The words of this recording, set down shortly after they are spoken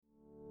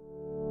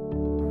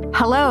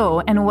Hello,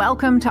 and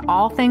welcome to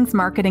All Things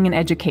Marketing and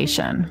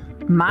Education.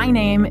 My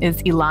name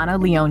is Ilana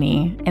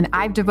Leone, and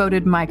I've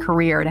devoted my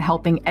career to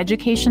helping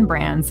education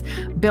brands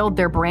build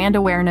their brand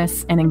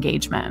awareness and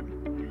engagement.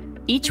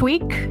 Each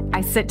week,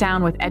 I sit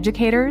down with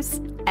educators,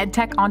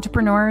 edtech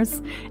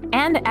entrepreneurs,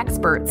 and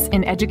experts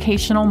in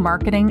educational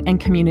marketing and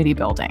community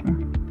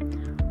building.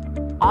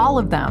 All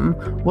of them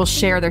will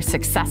share their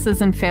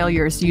successes and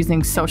failures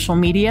using social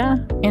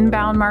media,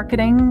 inbound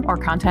marketing or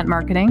content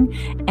marketing,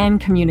 and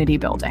community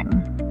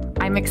building.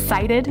 I'm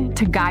excited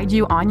to guide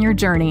you on your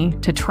journey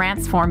to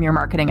transform your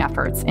marketing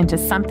efforts into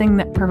something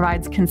that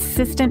provides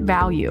consistent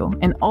value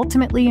and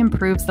ultimately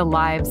improves the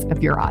lives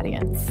of your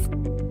audience.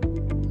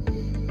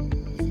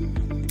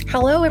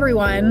 Hello,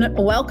 everyone.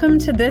 Welcome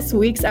to this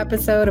week's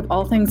episode of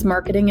All Things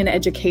Marketing and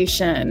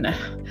Education.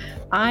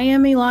 I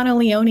am Ilana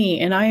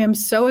Leone, and I am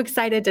so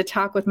excited to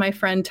talk with my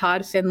friend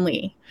Todd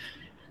Finley.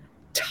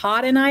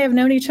 Todd and I have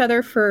known each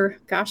other for,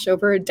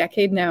 over a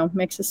decade now.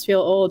 Makes us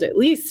feel old, at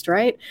least,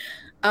 right?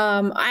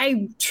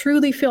 I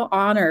truly feel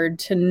honored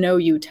to know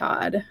you,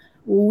 Todd.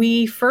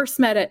 We first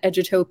met at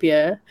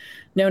Edutopia,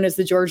 known as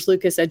the George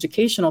Lucas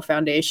Educational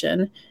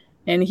Foundation,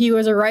 and he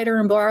was a writer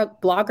and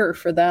blogger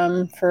for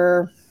them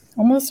for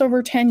almost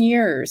over 10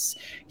 years.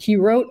 He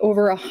wrote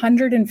over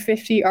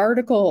 150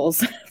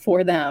 articles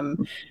for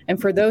them.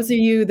 And for those of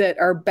you that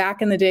are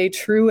back in the day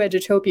true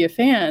Edutopia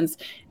fans,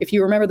 if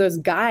you remember those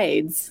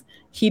guides,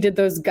 he did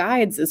those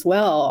guides as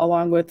well,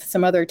 along with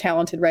some other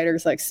talented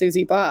writers like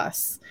Susie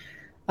Boss.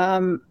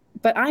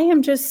 But I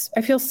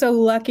feel so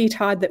lucky,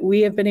 Todd, that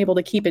we have been able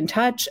to keep in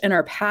touch and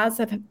our paths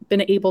have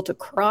been able to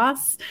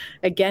cross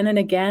again and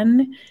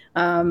again.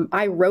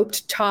 I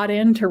roped Todd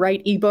in to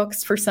write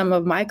ebooks for some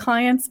of my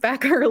clients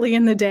back early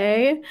in the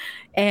day.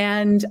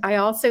 And I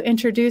also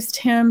introduced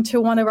him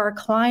to one of our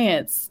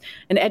clients,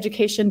 an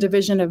education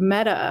division of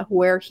Meta,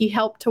 where he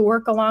helped to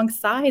work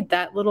alongside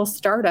that little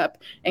startup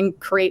and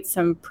create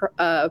some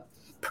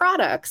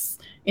products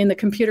in the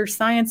computer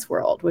science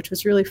world, which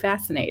was really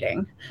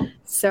fascinating.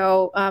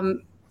 So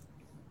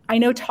I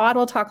know Todd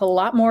will talk a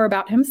lot more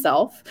about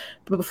himself,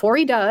 but before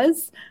he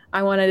does,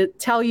 I want to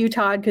tell you,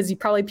 Todd, because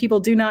people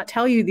do not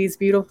tell you these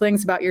beautiful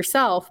things about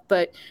yourself,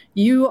 but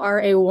you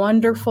are a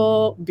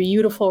wonderful,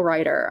 beautiful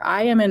writer.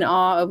 I am in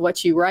awe of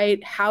what you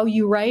write, how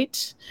you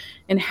write,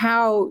 and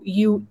how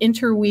you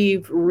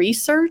interweave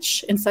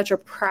research in such a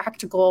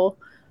practical,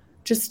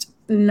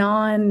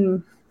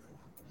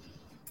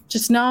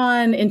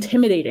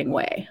 non-intimidating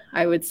way,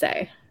 I would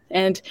say.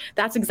 And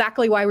that's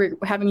exactly why we're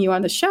having you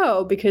on the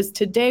show, because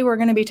today we're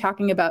going to be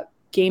talking about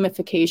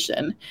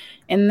gamification.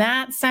 And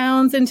that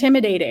sounds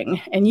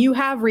intimidating. And you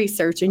have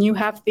research and you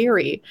have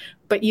theory,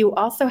 but you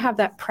also have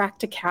that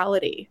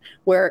practicality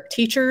where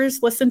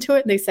teachers listen to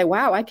it and they say,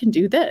 wow, I can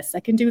do this. I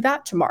can do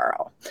that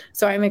tomorrow.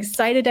 So I'm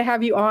excited to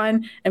have you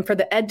on. And for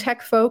the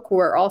EdTech folk,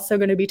 we're also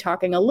going to be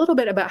talking a little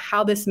bit about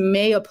how this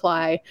may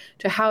apply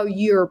to how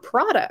your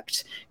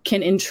product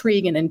can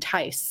intrigue and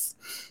entice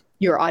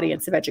your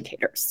audience of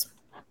educators.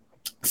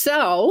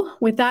 So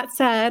with that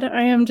said,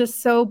 I am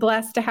just so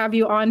blessed to have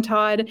you on,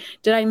 Todd.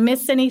 Did I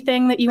miss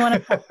anything that you want to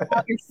talk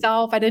about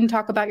yourself? I didn't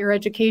talk about your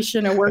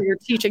education or where you're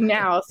teaching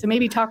now. So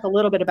maybe talk a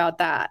little bit about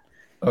that.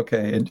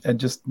 Okay. And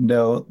just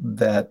know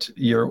that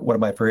you're one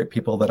of my favorite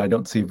people that I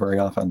don't see very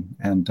often.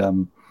 And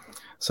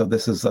so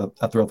this is a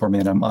thrill for me,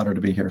 and I'm honored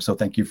to be here. So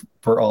thank you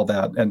for all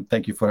that. And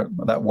thank you for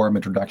that warm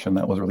introduction.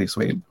 That was really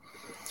sweet.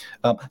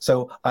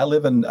 So I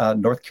live in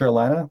North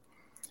Carolina.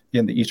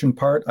 In the eastern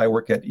part, I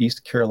work at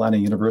East Carolina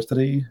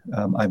University.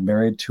 I'm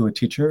married to a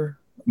teacher.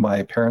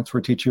 My parents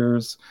were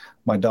teachers.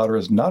 My daughter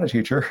is not a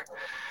teacher.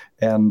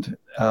 And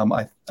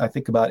I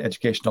think about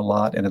education a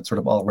lot, and it's sort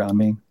of all around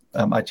me.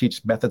 I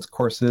teach methods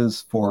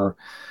courses for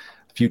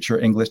future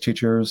English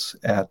teachers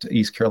at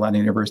East Carolina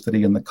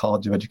University in the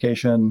College of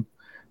Education.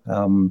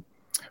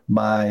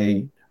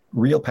 My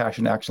real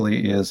passion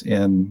actually is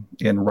in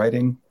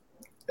writing.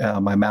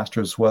 My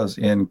master's was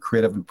in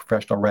creative and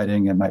professional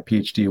writing, and my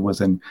PhD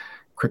was in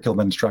curriculum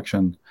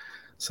instruction.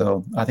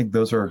 So I think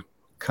those are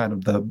kind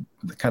of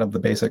the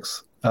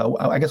basics.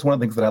 I guess one of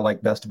the things that I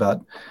like best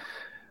about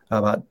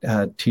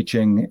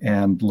teaching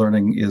and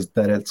learning is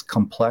that it's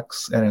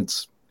complex and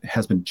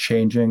has been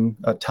changing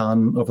a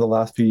ton over the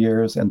last few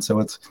years, and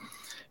so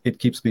it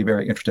keeps me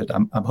very interested.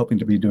 I'm hoping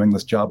to be doing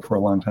this job for a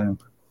long time.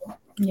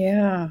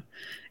 Yeah.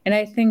 And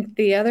I think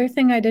the other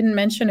thing I didn't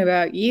mention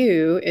about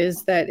you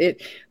is that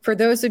for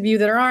those of you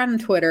that are on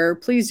Twitter,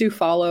 please do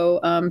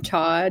follow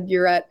Todd.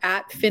 You're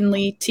at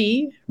Finley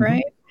T,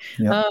 right?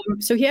 Mm-hmm. Yeah.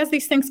 So he has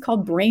these things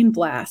called brain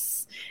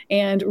blasts,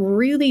 and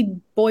really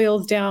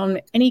boils down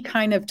any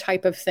kind of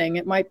type of thing.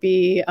 It might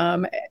be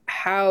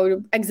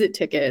how exit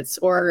tickets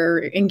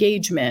or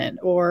engagement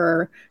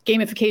or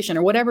gamification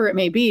or whatever it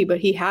may be, but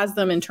he has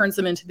them and turns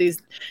them into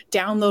these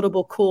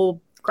downloadable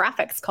cool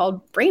graphics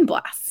called brain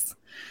blasts.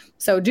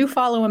 So do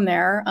follow him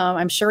there.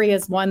 I'm sure he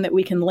has one that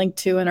we can link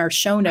to in our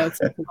show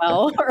notes as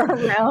well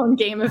around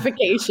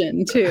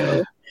gamification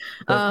too.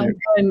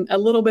 And a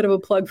little bit of a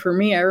plug for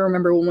me. I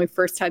remember when we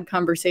first had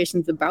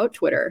conversations about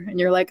Twitter and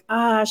you're like,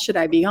 should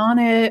I be on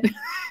it?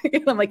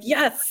 And I'm like,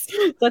 yes,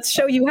 let's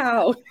show you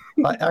how.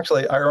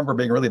 I remember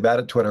being really bad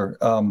at Twitter,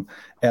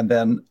 and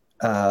then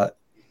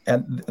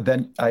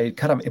I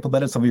kind of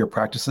implemented some of your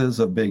practices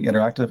of being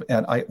interactive,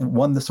 and I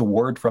won this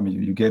award from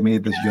you. You gave me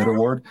this Yoda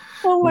Award,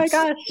 Oh my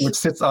gosh. which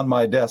sits on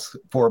my desk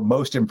for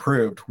most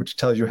improved, which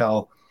tells you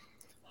how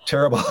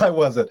terrible I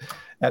was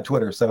at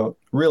Twitter. So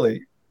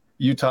really,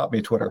 you taught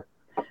me Twitter.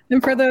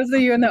 And for those of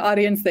you in the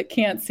audience that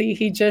can't see,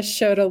 he just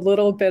showed a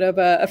little bit of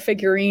a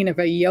figurine of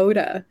a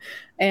Yoda.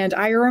 And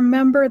I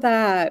remember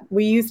that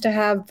we used to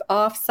have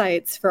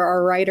offsites for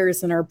our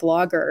writers and our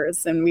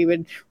bloggers, and we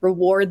would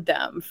reward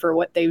them for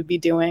what they would be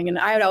doing. And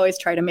I would always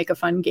try to make a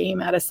fun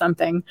game out of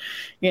something,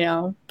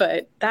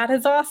 but that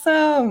is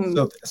awesome.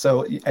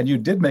 And you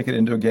did make it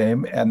into a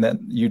game, and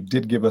then you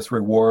did give us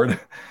reward.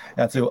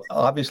 And so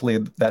obviously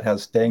that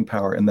has staying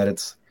power in that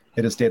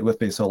it has stayed with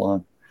me so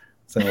long.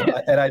 So,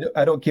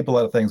 I don't keep a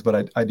lot of things,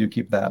 but I do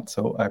keep that.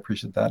 So I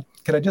appreciate that.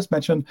 Can I just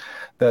mention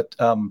that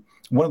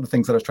one of the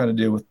things that I was trying to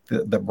do with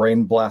the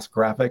Brain Blast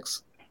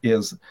graphics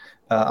is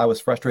I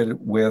was frustrated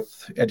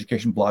with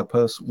education blog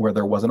posts where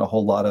there wasn't a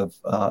whole lot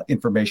of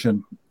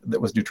information that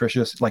was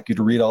nutritious. Like you'd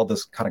read all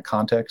this kind of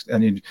context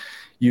and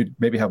you'd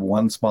maybe have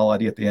one small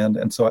idea at the end.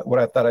 And so what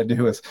I thought I'd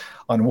do is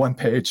on one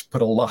page,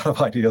 put a lot of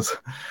ideas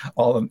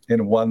all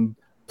in one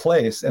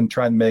place and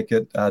try and make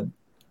it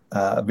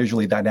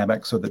visually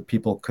dynamic so that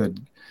people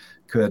could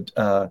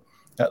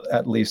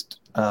at least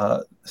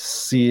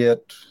see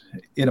it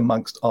in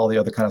amongst all the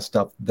other kind of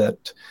stuff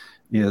that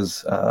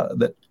is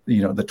that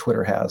the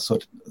Twitter has.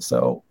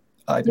 So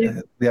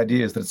the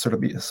idea is that it's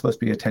supposed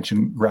to be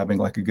attention grabbing,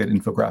 like a good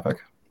infographic.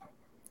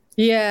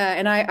 Yeah,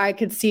 and I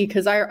could see,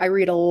 because I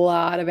read a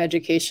lot of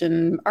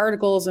education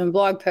articles and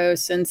blog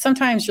posts, and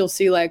sometimes you'll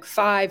see like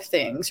 5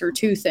 things or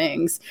 2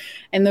 things,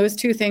 and those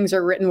 2 things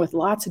are written with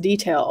lots of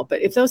detail.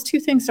 But if those 2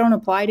 things don't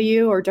apply to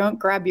you or don't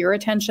grab your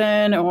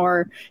attention,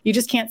 or you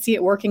just can't see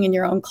it working in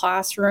your own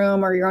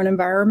classroom or your own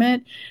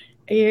environment,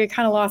 you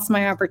kind of lost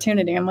my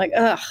opportunity. I'm like,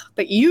 ugh,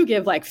 but you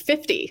give like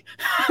 50,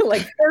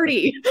 like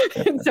 30.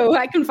 And so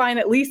I can find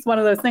at least one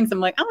of those things. I'm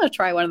like, I'm going to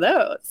try one of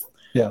those.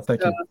 Yeah,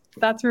 thank you.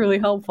 That's really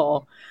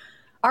helpful.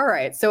 All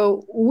right,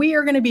 so we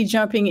are going to be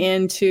jumping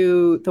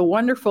into the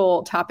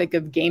wonderful topic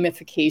of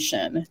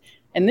gamification.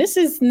 And this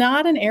is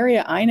not an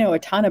area I know a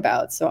ton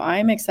about, so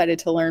I'm excited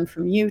to learn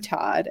from you,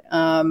 Todd.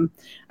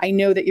 I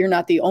know that you're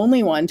not the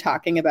only one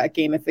talking about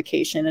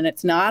gamification, and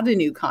it's not a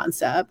new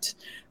concept.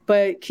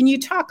 But can you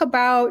talk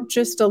about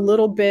just a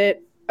little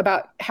bit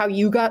about how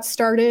you got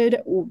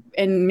started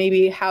and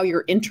maybe how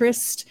your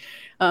interest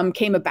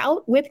came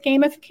about with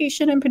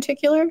gamification in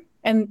particular?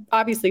 And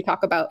obviously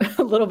talk about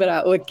a little bit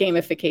about what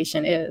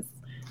gamification is.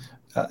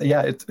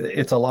 Yeah,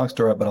 it's a long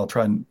story, but I'll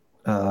try and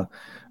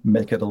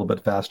make it a little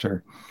bit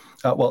faster.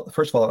 Well,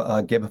 first of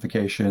all,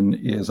 gamification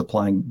is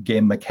applying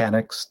game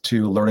mechanics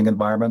to learning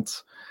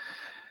environments,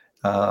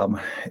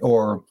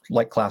 or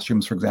like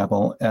classrooms, for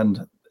example.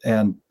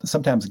 And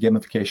sometimes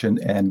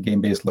gamification and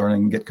game-based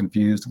learning get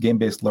confused.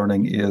 Game-based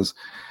learning is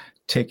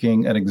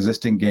taking an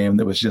existing game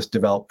that was just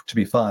developed to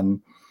be fun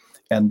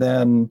and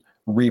then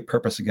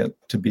repurposing it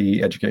to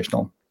be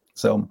educational.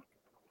 So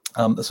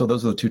those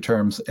are the 2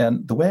 terms.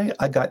 And the way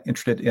I got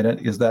interested in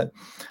it is that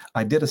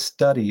I did a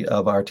study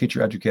of our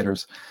teacher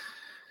educators.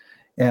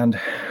 And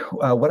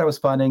what I was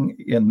finding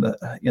in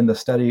the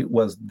study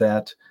was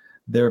that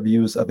their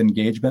views of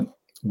engagement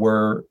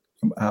were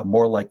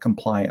more like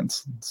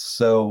compliance.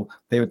 So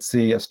they would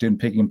see a student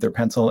picking up their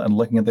pencil and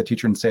looking at the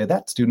teacher and say,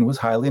 that student was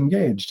highly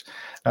engaged.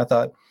 I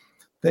thought,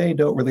 they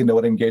don't really know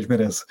what engagement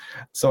is.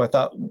 So I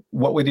thought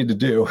what we need to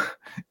do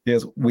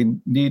is we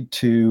need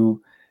to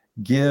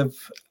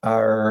give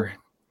our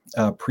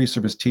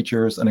pre-service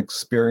teachers an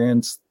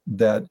experience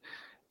that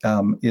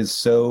is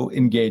so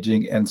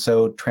engaging and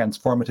so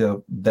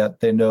transformative that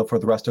they know for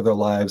the rest of their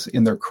lives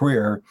in their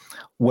career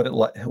what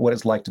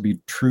it's like to be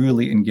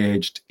truly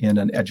engaged in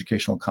an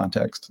educational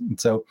context. And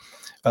so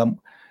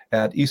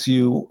at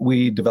ECU,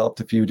 we developed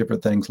a few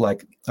different things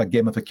like a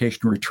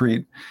gamification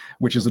retreat,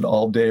 which is an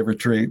all-day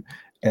retreat.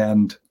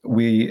 And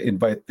we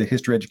invite the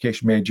history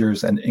education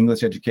majors and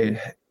English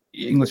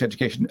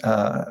education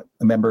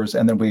members,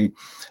 and then we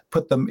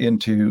put them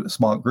into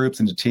small groups,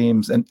 into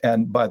teams.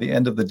 And by the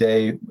end of the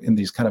day, in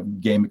these kind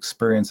of game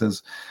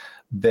experiences,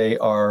 they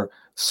are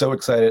so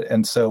excited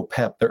and so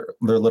pepped. They're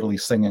literally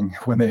singing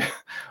when they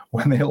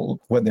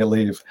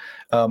leave.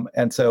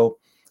 And so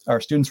our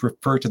students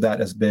refer to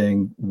that as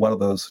being one of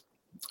those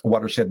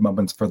watershed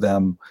moments for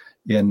them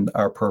in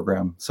our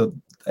program.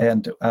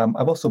 And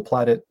I've also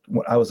applied it.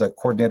 I was a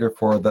coordinator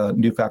for the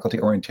new faculty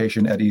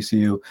orientation at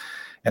ECU.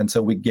 And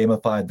so we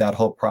gamified that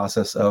whole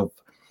process of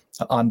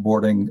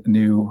onboarding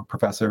new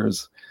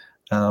professors.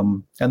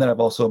 And then I've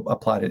also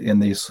applied it in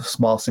these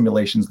small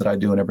simulations that I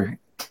do in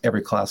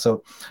every class.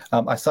 So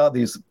I saw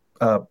these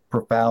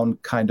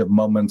profound kind of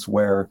moments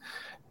where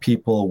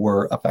people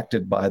were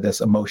affected by this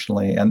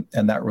emotionally. And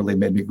that really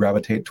made me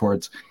gravitate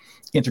towards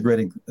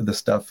integrating this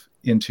stuff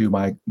into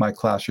my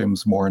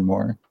classrooms more and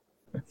more.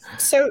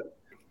 So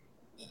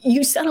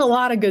You said a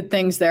lot of good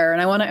things there,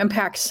 and I want to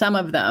unpack some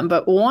of them.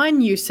 But one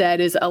you said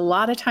is a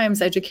lot of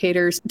times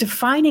educators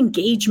define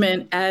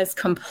engagement as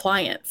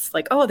compliance,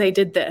 like, oh, they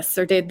did this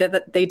or they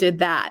did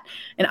that.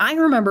 And I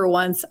remember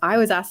once I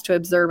was asked to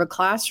observe a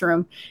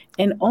classroom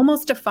and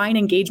almost define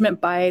engagement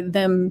by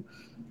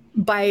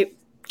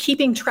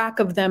keeping track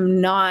of them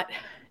not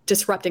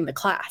disrupting the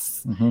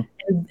class. Mm-hmm.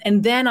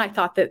 And then I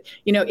thought that,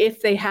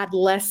 if they had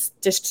less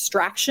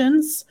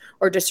distractions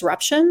or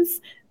disruptions,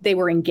 they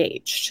were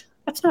engaged.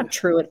 That's not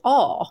true at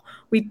all.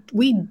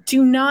 We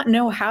do not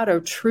know how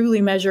to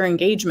truly measure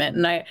engagement.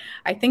 And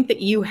I think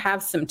that you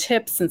have some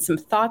tips and some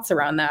thoughts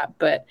around that,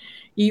 but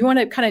you want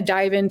to kind of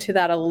dive into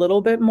that a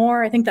little bit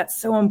more. I think that's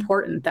so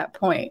important, that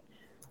point.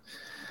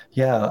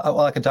 Yeah,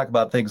 well, I can talk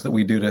about things that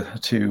we do to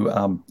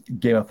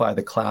gamify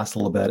the class a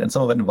little bit, and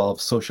some of it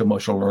involves social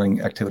emotional learning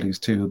activities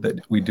too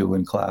that we do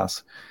in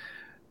class.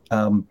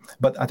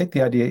 But I think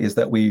the idea is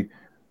that we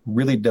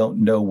really don't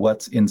know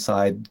what's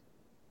inside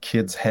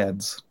kids'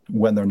 heads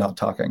when they're not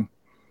talking,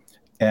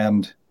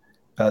 and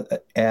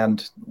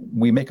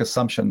we make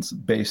assumptions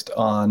based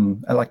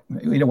on, like,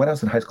 when I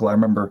was in high school, I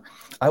remember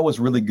I was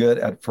really good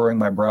at furrowing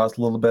my brows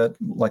a little bit,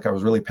 like I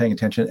was really paying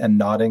attention and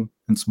nodding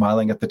and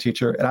smiling at the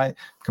teacher, and I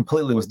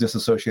completely was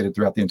disassociated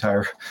throughout the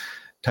entire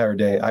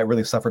day. I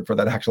really suffered for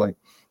that, actually.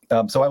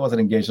 So I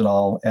wasn't engaged at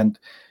all, and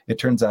it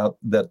turns out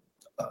that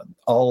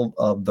all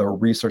of the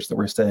research that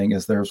we're saying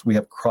is we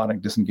have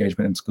chronic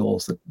disengagement in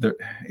schools.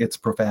 It's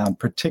profound,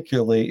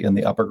 particularly in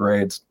the upper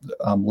grades,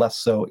 less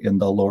so in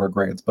the lower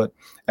grades,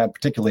 and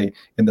particularly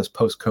in this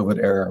post-COVID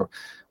era,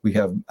 we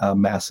have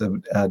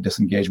massive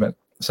disengagement.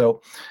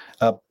 So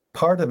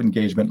part of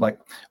engagement, like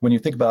when you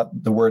think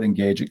about the word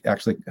engage,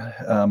 actually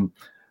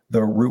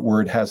the root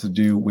word has to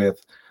do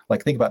with,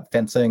 like, think about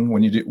fencing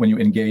when you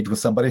engage with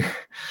somebody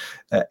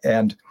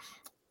and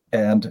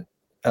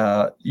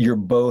you're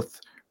both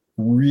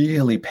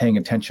really paying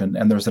attention,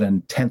 and there's an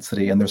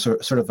intensity, and there's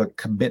sort of a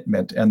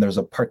commitment, and there's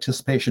a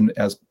participation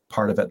as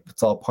part of it.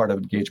 It's all part of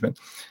engagement.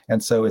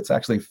 And so it's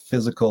actually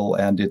physical,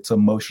 and it's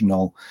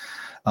emotional,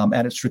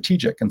 and it's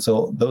strategic. And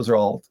so those are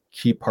all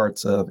key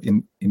parts of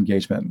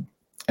engagement.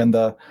 And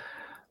the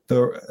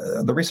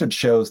research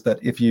shows that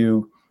if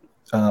you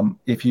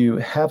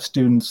have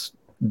students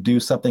do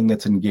something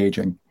that's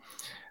engaging,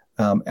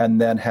 and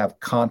then have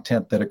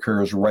content that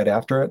occurs right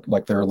after it,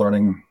 like they're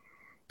learning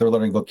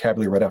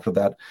vocabulary right after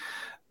that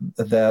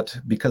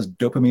because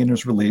dopamine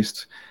is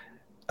released,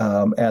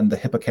 and the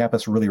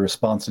hippocampus really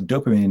responds to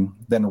dopamine,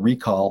 then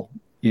recall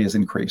is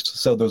increased.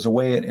 So there's a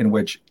way in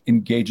which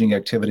engaging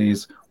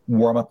activities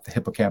warm up the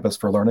hippocampus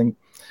for learning.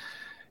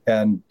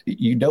 And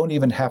you don't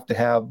even have to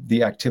have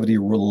the activity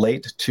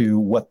relate to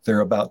what they're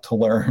about to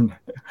learn.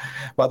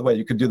 By the way,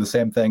 you could do the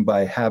same thing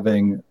by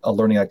having a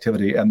learning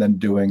activity and then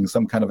doing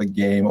some kind of a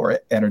game or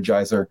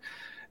energizer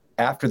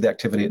after the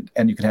activity,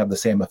 and you can have the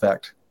same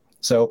effect.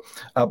 So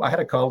I had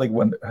a colleague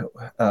who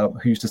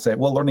used to say,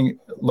 well,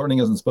 learning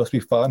isn't supposed to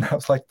be fun. I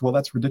was like, well,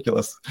 that's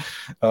ridiculous.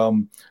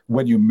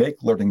 When you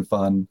make learning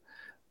fun,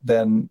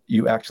 then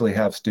you actually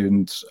have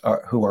students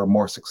who are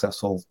more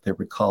successful. They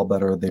recall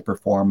better, they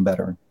perform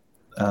better.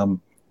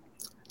 And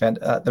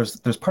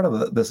there's part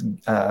of this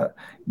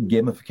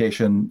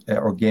gamification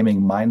or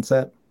gaming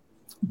mindset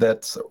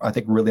that's, I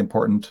think, really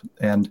important.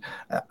 And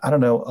I don't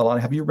know, Alana,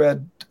 have you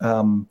read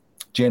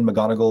Jane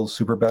McGonigal's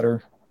Super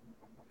Better?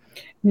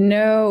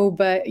 No,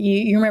 but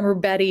you remember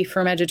Betty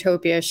from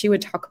Edutopia. She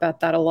would talk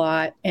about that a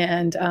lot.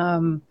 And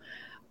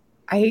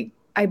I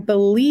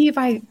believe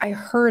I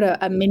heard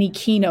a mini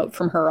keynote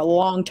from her a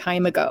long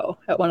time ago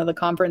at one of the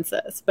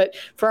conferences. But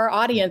for our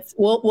audience,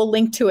 we'll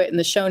link to it in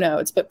the show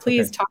notes. But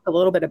please talk a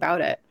little bit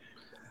about it.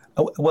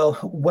 Oh, well,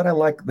 what I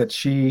like that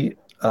she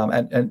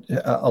and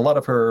a lot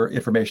of her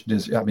information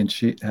is, I mean,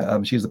 she's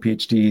a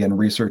PhD and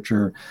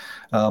researcher,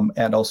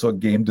 and also a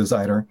game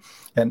designer.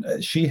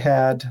 And she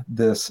had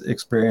this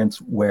experience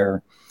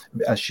where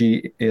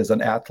she is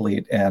an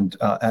athlete and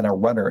a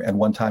runner. And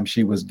one time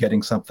she was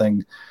getting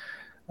something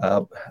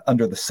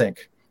under the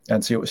sink.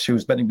 And so she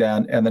was bending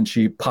down, and then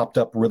she popped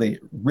up really,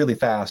 really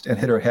fast and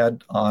hit her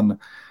head on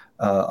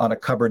a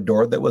cupboard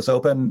door that was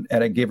open,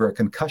 and it gave her a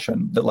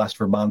concussion that lasted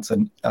for months.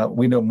 And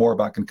we know more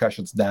about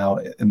concussions now,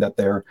 in that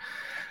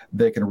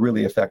they can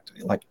really affect,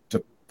 like,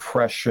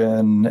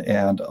 depression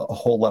and a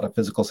whole lot of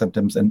physical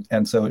symptoms.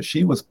 And so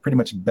she was pretty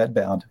much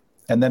bedbound.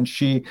 And then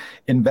she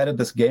invented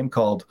this game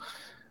called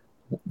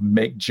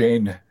Make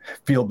Jane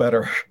Feel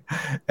Better.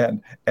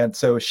 And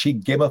so she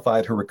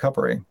gamified her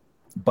recovery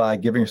by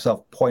giving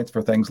herself points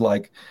for things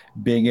like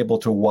being able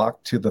to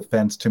walk to the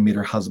fence to meet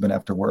her husband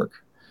after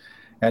work.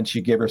 And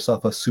she gave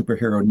herself a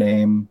superhero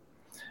name.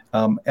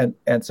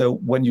 And so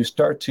when you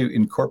start to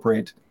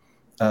incorporate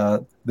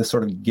this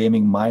sort of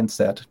gaming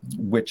mindset,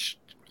 which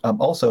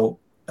also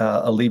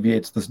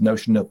alleviates this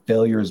notion of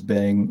failures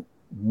being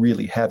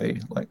really heavy,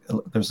 like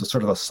there's a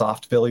sort of a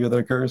soft failure that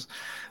occurs,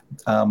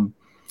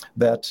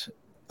 that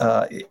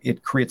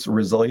it creates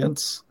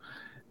resilience.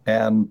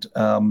 And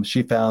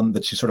she found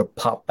that she sort of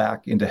popped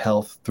back into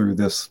health through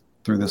this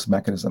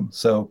mechanism.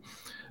 So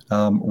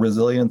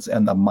resilience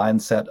and the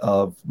mindset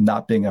of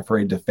not being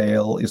afraid to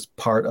fail is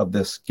part of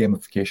this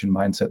gamification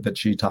mindset that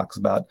she talks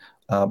about.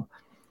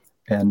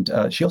 And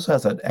she also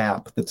has an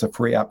app that's a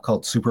free app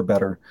called Super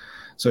Better.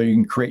 So you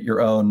can create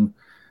your own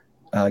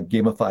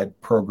gamified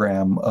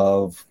program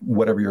of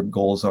whatever your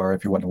goals are.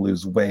 If you want to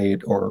lose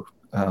weight, or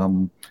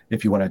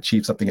if you want to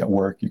achieve something at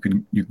work, you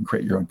can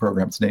create your own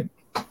program. It's neat.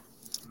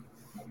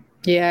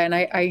 Yeah, and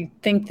I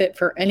think that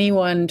for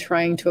anyone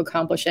trying to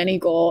accomplish any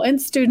goal,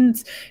 and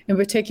students in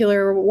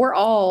particular, we're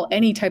all,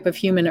 any type of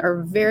human,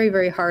 are very,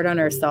 very hard on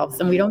ourselves.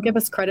 And we don't give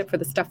us credit for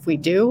the stuff we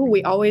do.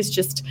 We always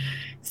just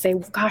say,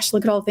 gosh,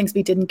 look at all the things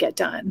we didn't get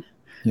done.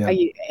 Yeah.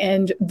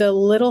 And the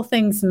little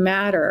things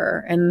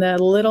matter, and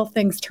the little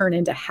things turn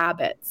into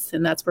habits.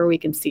 And that's where we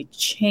can see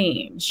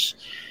change.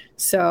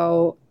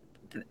 So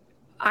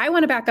I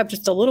want to back up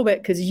just a little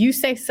bit, because you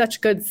say such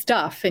good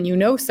stuff and you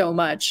know so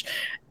much.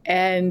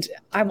 And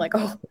I'm like,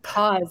 oh,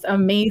 pause,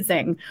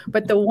 amazing.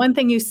 But the one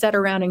thing you said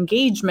around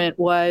engagement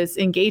was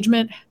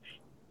engagement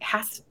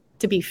has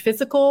to be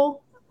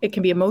physical, it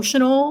can be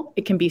emotional,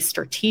 it can be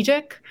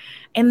strategic,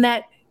 and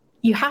that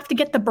you have to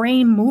get the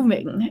brain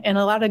moving. And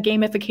a lot of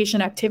gamification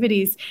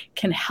activities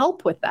can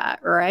help with that,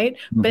 right?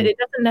 Mm-hmm. But it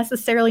doesn't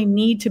necessarily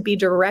need to be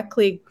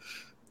directly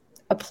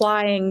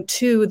applying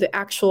to the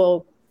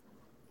actual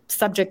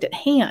subject at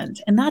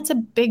hand. And that's a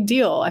big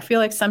deal. I feel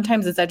like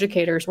sometimes as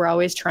educators, we're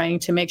always trying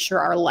to make sure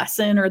our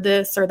lesson or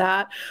this or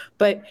that,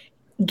 but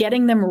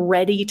getting them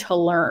ready to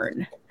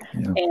learn.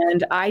 Yeah.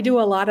 And I do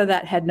a lot of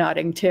that head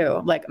nodding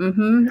too. Like,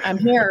 I'm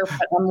here,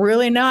 but I'm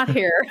really not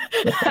here.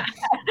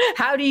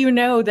 How do you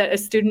know that a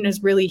student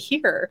is really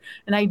here?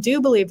 And I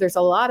do believe there's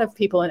a lot of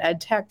people in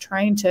ed tech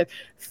trying to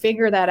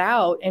figure that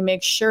out and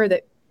make sure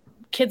that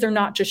kids are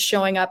not just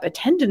showing up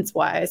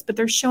attendance-wise, but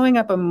they're showing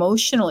up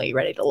emotionally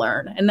ready to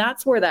learn. And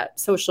that's where that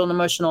social and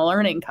emotional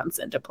learning comes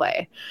into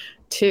play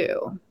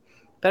too.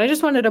 But I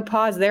just wanted to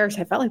pause there,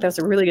 because I felt like that was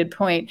a really good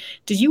point.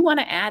 Did you want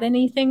to add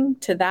anything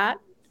to that?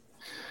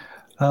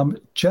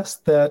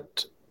 Just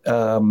that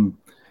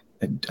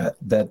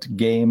that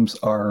games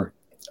are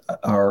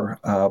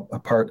a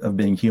part of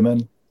being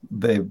human.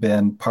 They've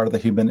been part of the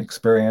human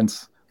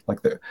experience.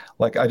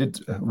 Like I did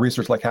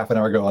research like half an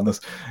hour ago on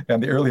this,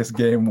 and the earliest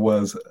game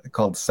was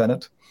called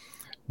Senet,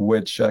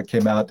 which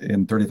came out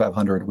in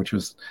 3500, which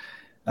was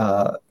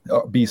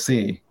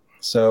BC.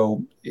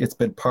 So it's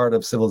been part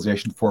of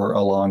civilization for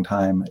a long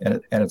time,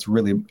 and it's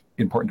really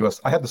important to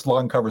us. I had this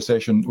long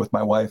conversation with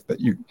my wife that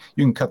you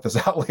can cut this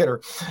out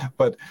later,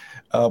 but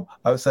I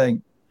was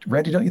saying,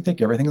 Randy, don't you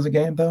think everything is a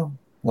game though?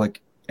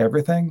 Like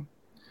everything?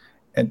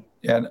 And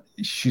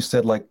she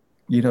said, like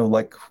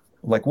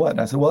what?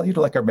 And I said, well,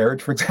 like our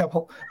marriage, for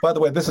example. By the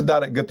way, this is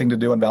not a good thing to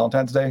do on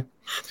Valentine's Day.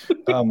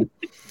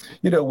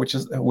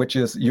 Which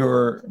is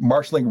you're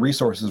marshaling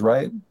resources,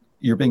 right?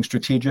 You're being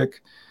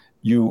strategic.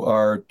 You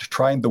are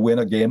trying to win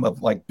a game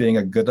of like being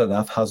a good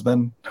enough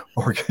husband,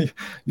 or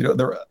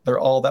they're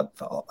all that.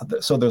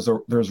 So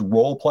there's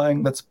role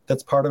playing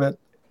that's part of it,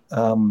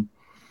 and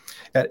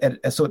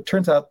so it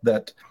turns out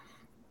that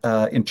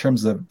in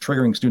terms of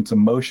triggering students'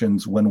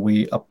 emotions, when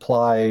we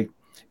apply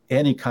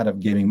any kind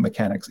of gaming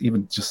mechanics,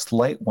 even just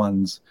slight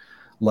ones,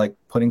 like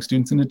putting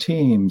students into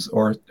teams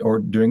or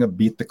doing a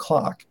beat the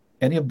clock,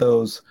 any of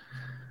those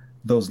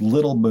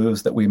little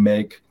moves that we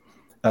make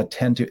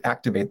tend to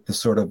activate this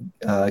sort of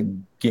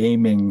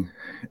gaming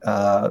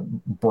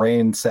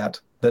brain set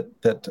that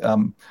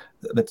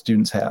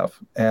students have.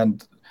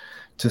 And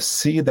to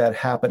see that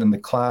happen in the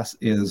class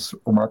is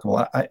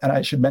remarkable. And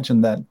I should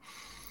mention that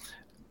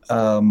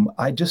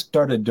I just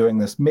started doing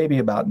this maybe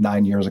about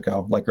 9 years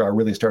ago. Like I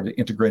really started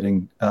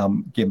integrating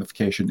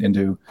gamification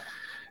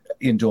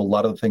into a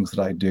lot of the things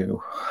that I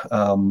do.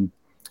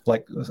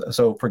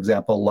 So for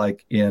example,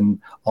 like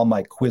in all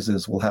my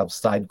quizzes, we'll have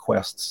side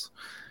quests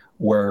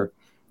where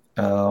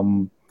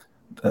there'll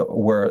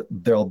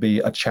be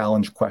a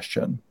challenge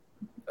question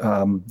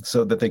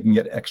so that they can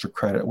get extra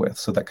credit with.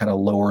 So that kind of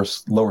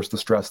lowers the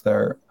stress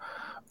there.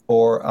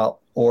 Or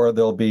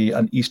there'll be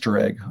an Easter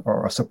egg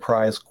or a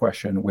surprise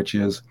question, which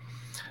is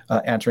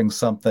answering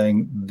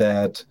something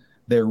that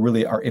they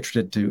really are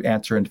interested to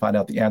answer and find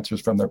out the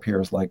answers from their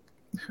peers, like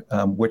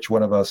which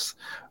one of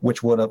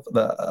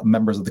the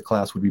members of the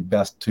class would be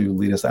best to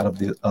lead us out of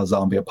the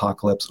zombie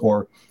apocalypse,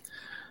 or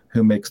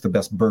who makes the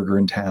best burger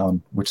in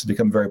town, which has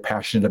become very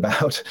passionate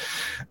about.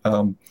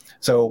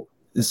 So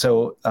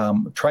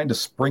trying to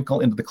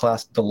sprinkle into the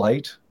class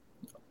delight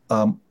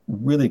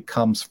really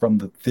comes from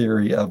the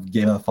theory of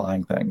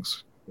gamifying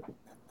things.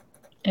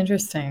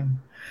 Interesting.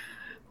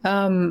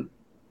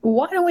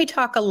 Why don't we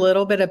talk a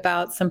little bit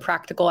about some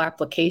practical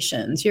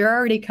applications? You're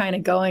already kind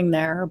of going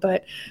there,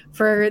 but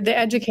for the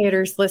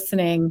educators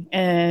listening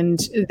and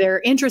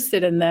they're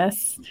interested in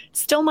this,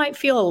 still might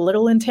feel a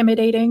little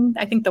intimidating.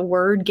 I think the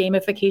word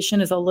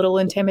gamification is a little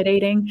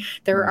intimidating.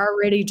 They're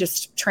already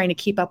just trying to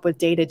keep up with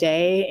day to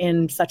day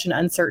in such an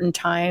uncertain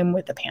time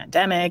with the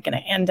pandemic and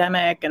a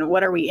pandemic and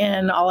what are we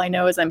in? All I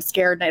know is I'm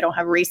scared and I don't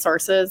have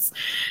resources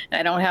and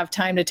I don't have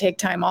time to take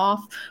time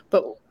off.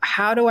 But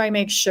how do I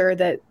make sure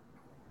that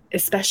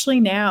especially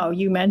now,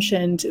 you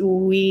mentioned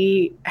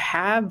we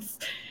have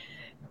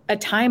a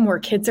time where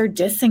kids are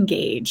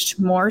disengaged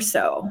more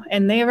so,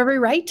 and they have every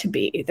right to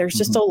be. There's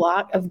just a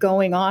lot of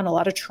going on, a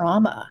lot of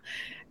trauma.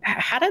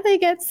 How do they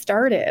get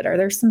started? Are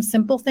there some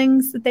simple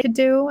things that they could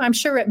do? I'm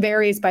sure it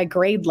varies by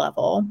grade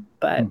level,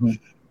 but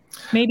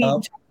maybe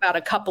talk about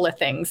a couple of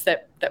things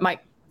that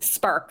might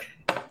spark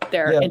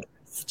their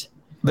interest.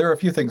 There are a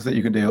few things that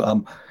you can do.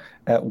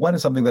 One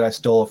is something that I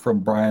stole from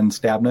Brian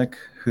Stabnick,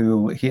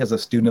 he has a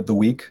student of the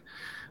week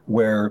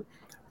where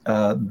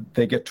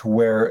they get to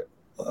wear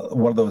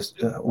one of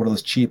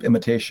those cheap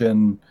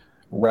imitation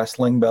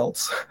wrestling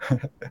belts.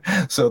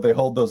 So they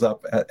hold those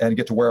up and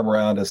get to wear them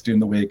around as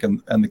student of the week,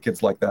 and the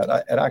kids like that.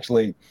 I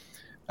actually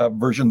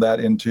versioned that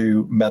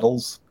into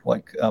medals,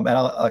 and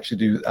I'll actually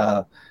do.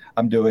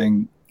 I'm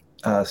doing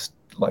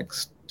like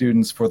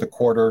students for the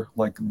quarter,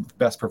 like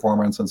best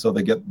performance, and so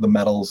they get the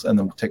medals, and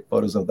then we'll take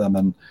photos of them,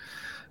 and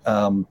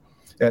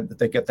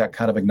they get that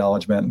kind of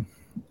acknowledgement.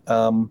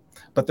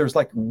 But there's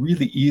like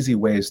really easy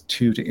ways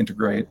to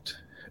integrate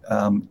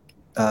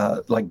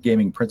like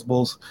gaming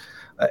principles.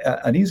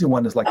 An easy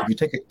one is like if you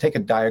take a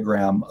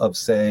diagram of,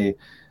 say,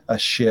 a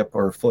ship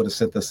or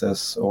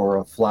photosynthesis or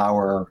a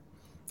flower,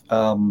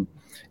 and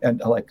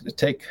like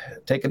take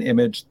an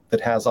image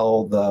that has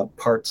all the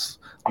parts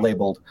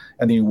labeled,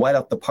 and then you white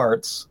out the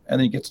parts, and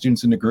then you get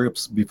students into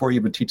groups before you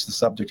even teach the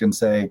subject and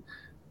say,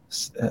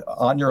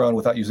 on your own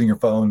without using your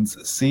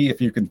phones, see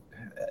if you can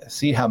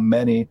see how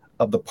many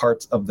of the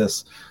parts of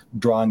this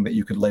drawing that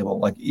you could label.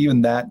 Like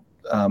even that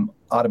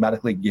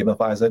automatically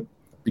gamifies it,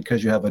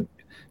 because you have an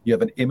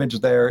image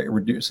there. It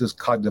reduces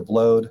cognitive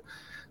load.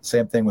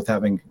 Same thing with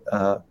having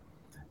a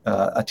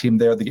team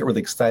there. They get really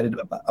excited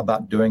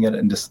about doing it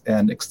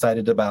and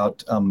excited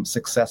about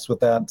success with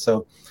that.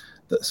 So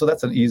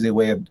that's an easy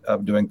way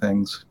of doing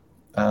things.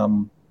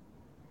 There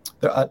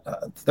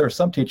are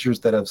some teachers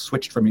that have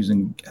switched from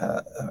using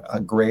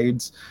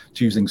grades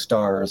to using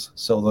stars.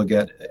 So they'll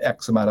get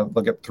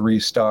they'll get 3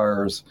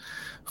 stars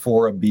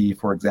for a B,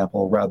 for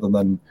example, rather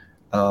than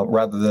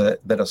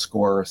a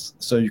score.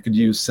 So you could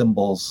use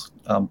symbols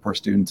for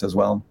students as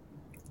well.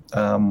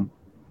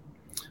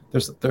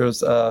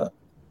 There's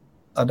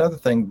another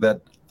thing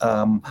that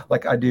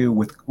like I do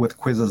with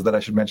quizzes that I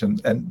should mention,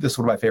 and this is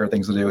one of my favorite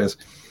things to do is,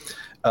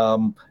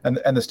 and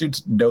the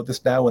students know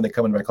this now when they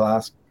come into my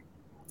class,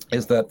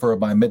 is that for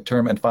my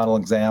midterm and final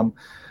exam,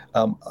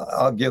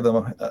 I'll give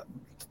them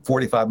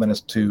 45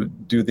 minutes to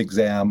do the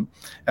exam,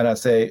 and I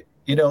say,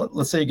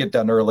 let's say you get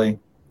done early,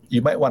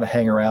 you might want to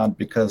hang around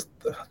because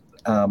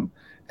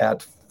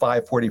at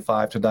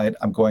 5:45 tonight,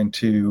 I'm going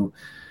to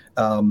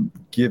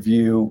give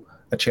you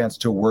a chance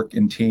to work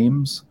in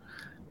teams,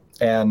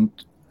 and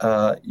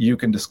you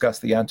can discuss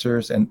the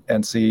answers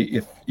and see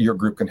if your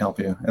group can help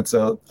you. And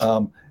so,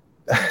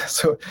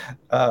 that's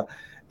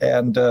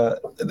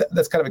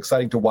kind of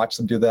exciting to watch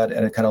them do that,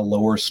 and it kind of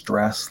lowers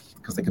stress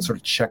because they can sort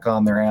of check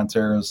on their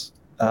answers.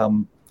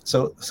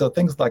 So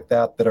things like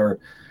that are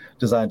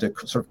designed to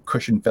sort of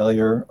cushion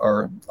failure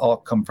all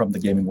come from the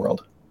gaming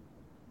world.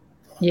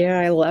 Yeah,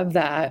 I love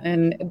that.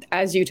 And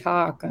as you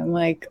talk, I'm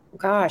like,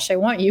 gosh, I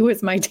want you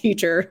as my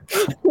teacher.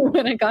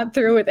 When I got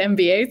through with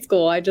MBA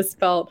school, I just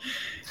felt,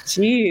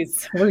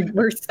 geez,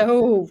 we're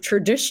so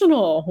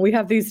traditional. We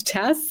have these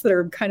tests that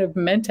are kind of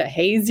meant to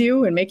haze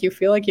you and make you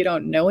feel like you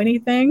don't know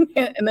anything.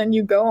 And then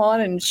you go on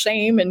and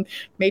shame, and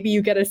maybe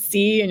you get a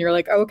C and you're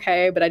like,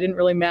 okay, but I didn't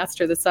really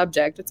master the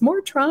subject. It's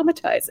more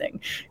traumatizing.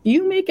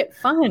 You make it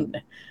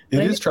fun. It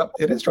is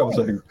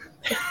traumatizing.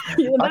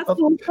 That's the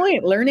whole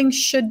point. Learning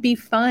should be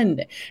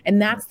fun.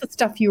 And that's the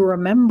stuff you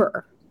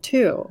remember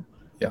too.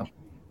 Yeah.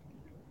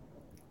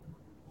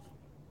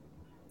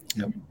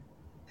 Yep.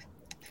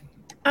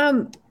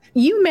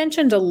 You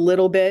mentioned a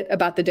little bit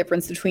about the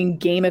difference between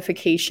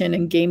gamification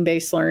and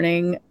game-based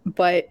learning,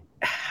 but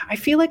I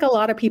feel like a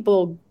lot of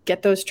people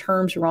get those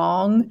terms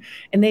wrong,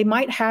 and they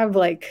might have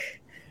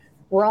like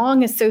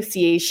wrong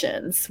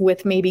associations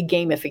with maybe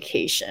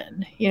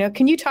gamification.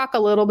 Can you talk a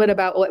little bit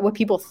about what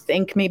people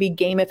think maybe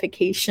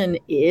gamification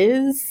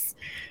is,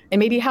 and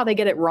maybe how they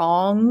get it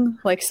wrong?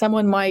 Like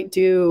someone might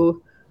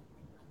do,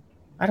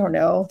 I don't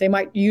know, they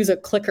might use a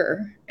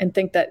clicker and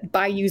think that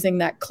by using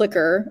that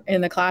clicker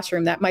in the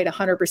classroom, that might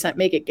 100%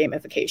 make it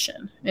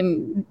gamification.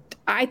 And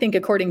I think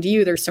according to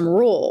you, there's some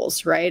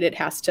rules, right? It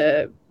has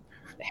to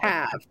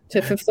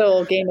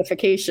fulfill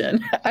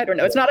gamification. I don't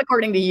know. It's not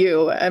according to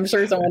you. I'm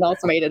sure someone else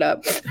made it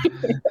up.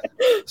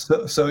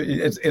 So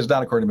it's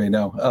not according to me,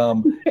 no.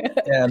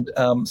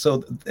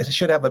 So it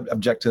should have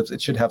objectives.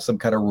 It should have some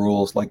kind of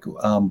rules, like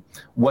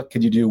what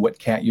can you do, what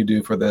can't you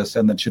do for this,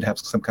 and then should have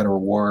some kind of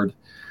reward.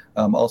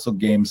 Also,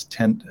 games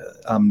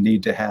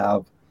need to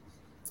have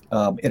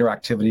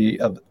interactivity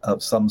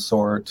of some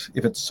sort.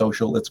 If it's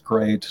social, it's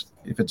great.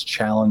 If it's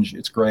challenge,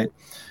 it's great.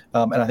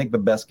 And I think the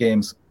best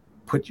games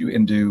put you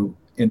into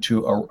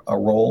a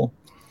role.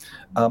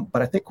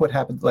 But I think what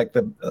happens,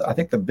 I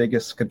think the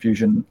biggest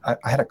confusion, I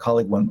had a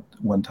colleague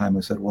one time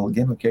who said, well,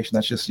 gamification,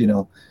 that's just,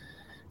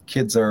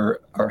 kids are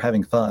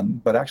having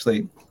fun. But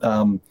actually,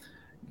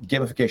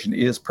 gamification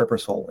is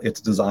purposeful.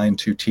 It's designed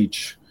to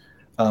teach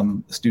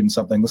students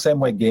something the same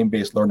way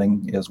game-based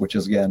learning is, which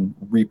is, again,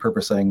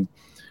 repurposing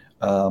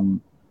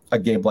a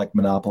game like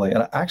Monopoly.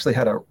 And I actually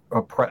had a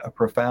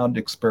profound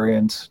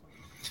experience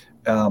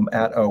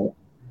at a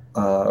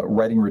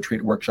writing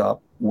retreat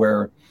workshop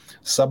where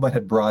someone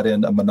had brought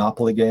in a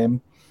Monopoly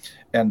game.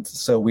 And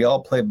so we all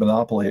played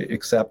Monopoly,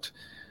 except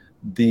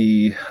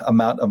the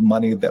amount of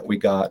money that we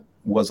got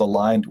was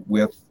aligned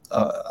with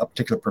a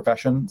particular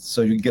profession.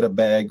 So you get a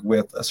bag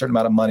with a certain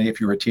amount of money if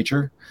you were a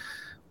teacher,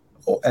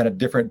 and a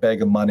different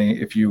bag of money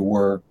if you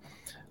were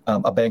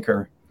a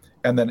banker.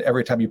 And then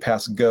every time you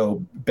pass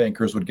go,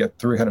 bankers would get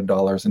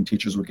 $300 and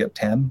teachers would get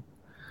 10.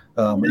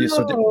 So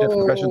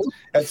different professions.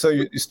 And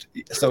so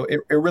so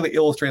it really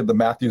illustrated the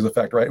Matthews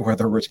effect, right? Where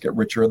the rich get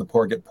richer and the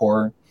poor get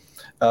poorer.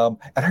 And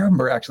I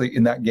remember actually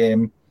in that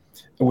game,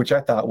 which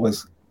I thought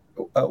was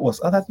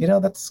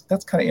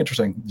that's kind of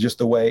interesting. Just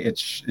the way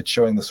it's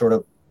showing the sort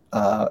of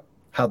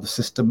how the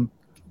system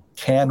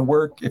can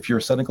work if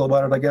you're cynical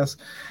about it, I guess.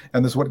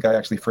 And this one guy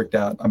actually freaked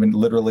out. I mean,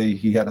 literally,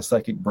 he had a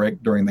psychic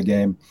break during the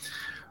game.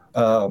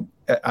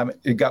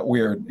 It got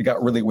weird. It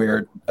got really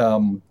weird.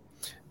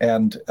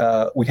 And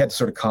we had to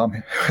sort of calm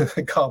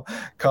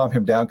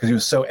him down because he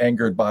was so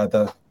angered by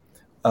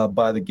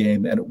the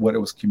game and what it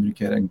was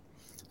communicating.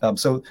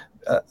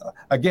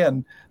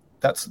 Again,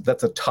 that's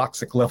a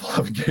toxic level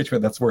of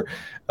engagement. That's where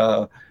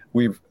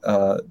we've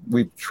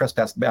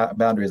trespassed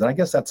boundaries, and I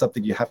guess that's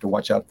something you have to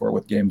watch out for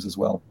with games as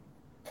well.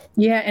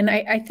 Yeah, and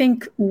I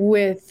think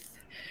with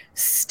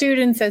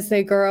students as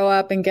they grow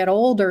up and get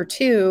older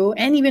too,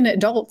 and even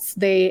adults,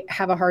 they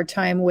have a hard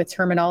time with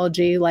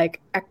terminology like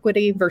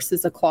equity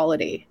versus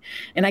equality.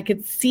 And I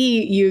could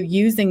see you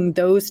using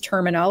those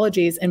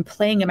terminologies and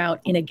playing them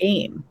out in a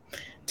game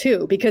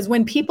too, because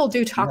when people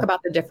do talk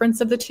about the difference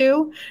of the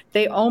two,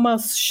 they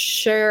almost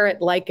share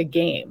it like a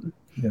game.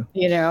 Yeah.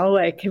 You know,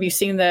 like, have you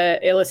seen the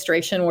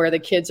illustration where the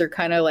kids are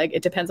kind of like,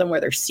 it depends on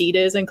where their seat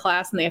is in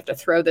class and they have to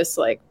throw this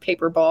like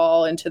paper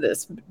ball into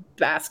this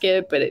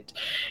basket, but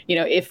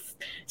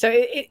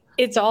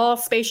it's all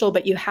spatial,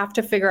 but you have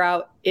to figure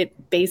out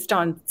it based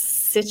on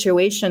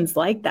situations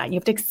like that. You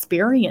have to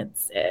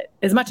experience it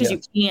as much as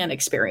you can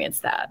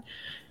experience that.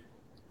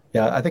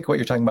 Yeah, I think what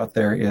you're talking about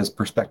there is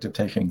perspective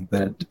taking,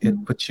 that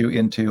it puts you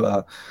into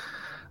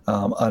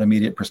an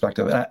immediate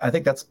perspective. And I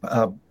think that's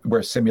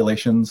where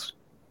simulations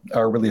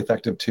are really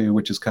effective too,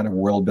 which is kind of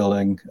world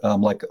building,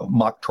 like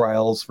mock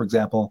trials, for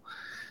example.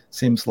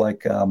 Seems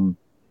like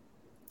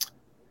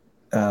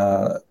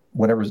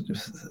whenever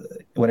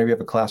you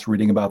have a class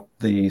reading about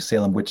the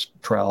Salem witch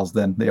trials,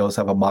 then they always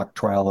have a mock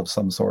trial of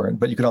some sort.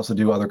 But you can also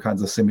do other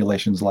kinds of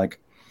simulations,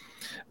 like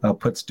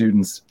put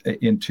students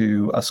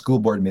into a school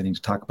board meeting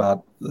to talk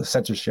about the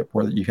censorship,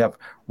 where you have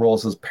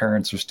roles as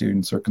parents or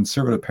students or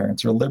conservative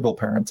parents or liberal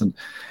parents, and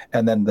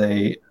then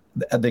they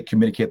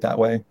communicate that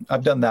way.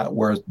 I've done that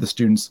where the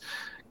students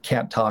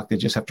can't talk. They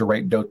just have to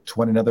write notes to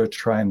one another to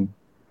try and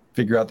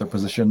figure out their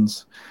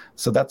positions.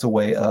 So that's a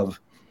way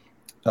of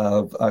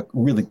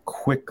really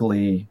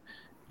quickly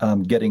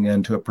getting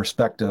into a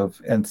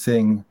perspective and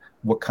seeing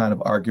what kind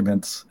of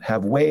arguments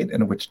have weight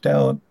and which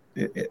don't.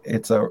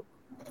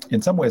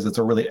 In some ways, it's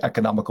a really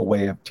economical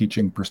way of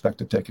teaching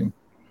perspective taking.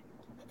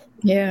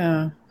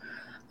 Yeah.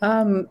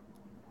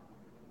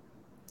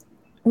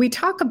 We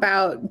talk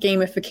about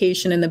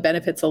gamification and the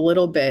benefits a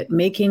little bit,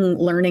 making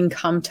learning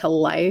come to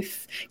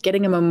life,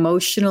 getting them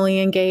emotionally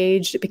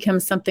engaged. It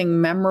becomes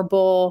something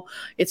memorable.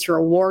 It's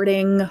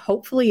rewarding.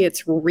 Hopefully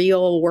it's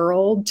real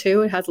world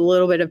too. It has a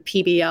little bit of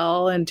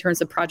PBL in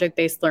terms of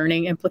project-based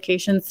learning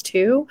implications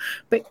too.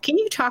 But can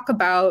you talk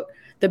about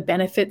the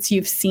benefits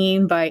you've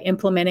seen by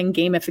implementing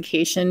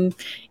gamification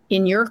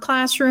in your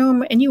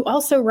classroom? And you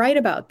also write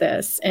about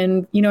this,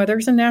 and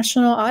there's a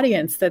national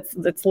audience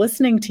that's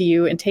listening to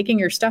you and taking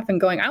your stuff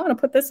and going, I want to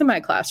put this in my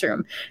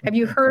classroom. Have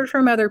you heard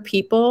from other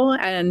people?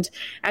 And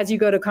as you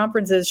go to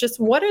conferences,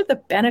 just what are the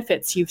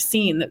benefits you've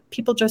seen that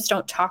people just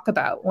don't talk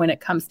about when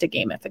it comes to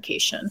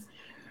gamification?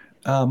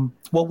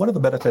 Well, one of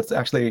the benefits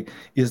actually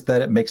is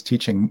that it makes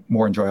teaching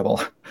more enjoyable.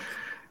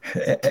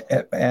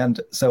 And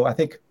so I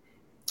think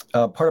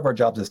part of our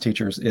jobs as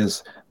teachers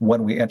is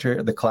when we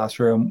enter the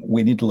classroom,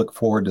 we need to look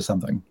forward to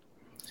something.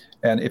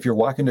 And if you're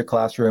walking to a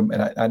classroom,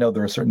 and I know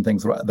there are certain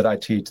things that I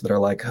teach that are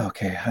like,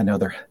 okay, I know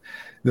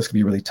this could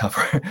be really tough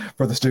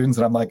for the students.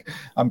 And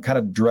I'm kind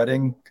of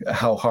dreading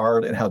how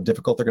hard and how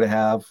difficult they're going to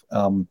have.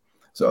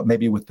 So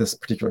maybe with this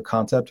particular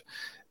concept.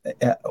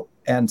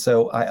 And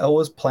so I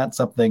always plant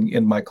something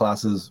in my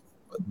classes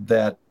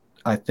that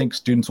I think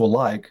students will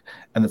like,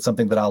 and it's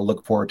something that I'll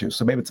look forward to.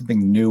 So maybe it's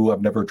something new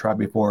I've never tried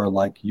before,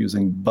 like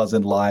using Buzz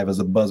In Live as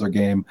a buzzer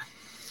game.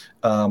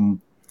 But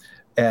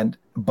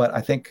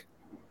I think,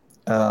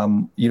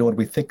 when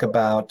we think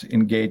about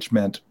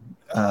engagement,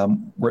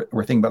 we're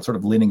thinking about sort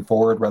of leaning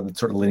forward rather than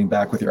sort of leaning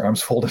back with your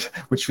arms folded,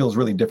 which feels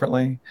really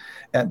differently.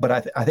 But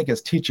I think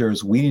as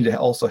teachers, we need to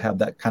also have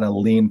that kind of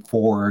lean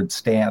forward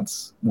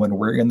stance when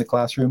we're in the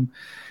classroom.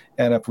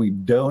 And if we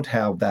don't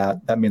have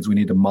that, that means we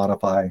need to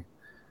modify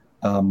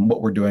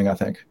what we're doing, I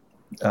think.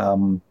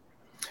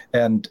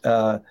 And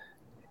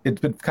it's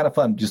been kind of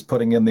fun just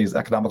putting in these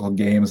economical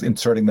games,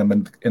 inserting them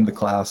in the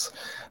class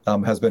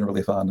has been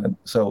really fun. And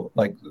so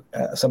like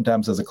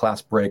sometimes as a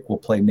class break, we'll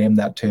play Name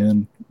That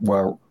Tune,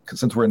 where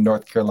since we're in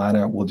North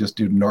Carolina, we'll just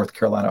do North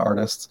Carolina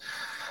artists.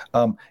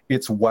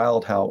 It's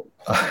wild how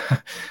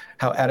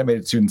how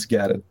animated students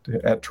get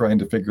at trying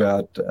to figure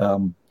out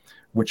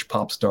which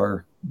pop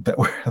star that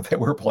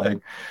we're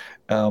playing.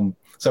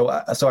 So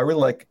I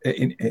really like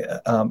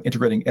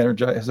integrating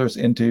energizers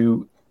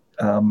into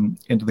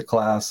the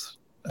class.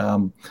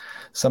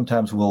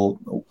 Sometimes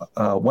one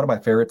of my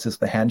favorites is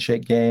the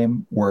handshake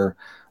game, where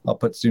I'll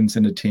put students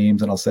into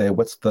teams and I'll say,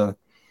 what's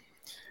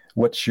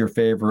your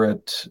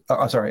favorite?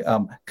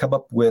 Come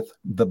up with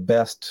the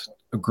best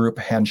group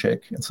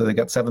handshake. And so they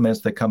got 7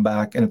 minutes, they come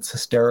back, and it's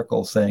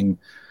hysterical, saying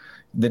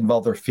they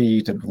involve their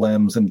feet and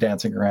limbs and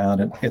dancing around.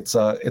 And it's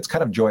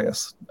kind of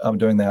joyous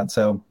doing that.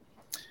 So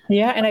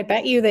yeah, and I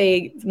bet you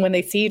when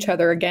they see each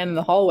other again in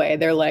the hallway,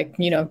 they're like,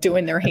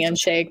 doing their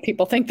handshake.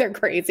 People think they're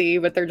crazy,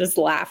 but they're just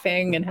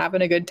laughing and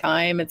having a good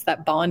time. It's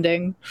that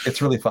bonding.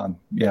 It's really fun.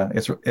 Yeah,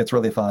 it's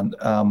really fun.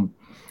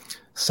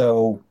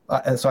 So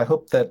I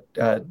hope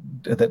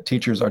that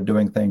teachers are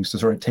doing things to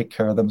sort of take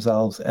care of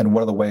themselves. And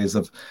one of the ways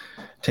of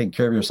taking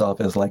care of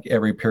yourself is like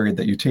every period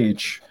that you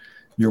teach,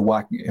 you're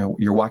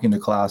walking to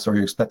class or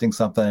you're expecting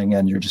something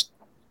and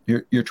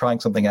you're trying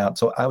something out.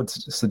 So I would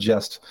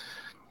suggest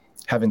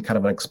having kind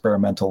of an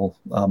experimental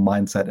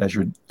mindset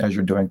as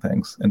you're doing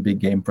things and be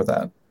game for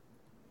that.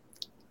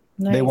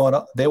 Nice.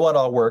 They won't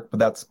all work, but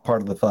that's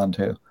part of the fun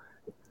too.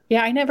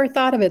 Yeah, I never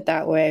thought of it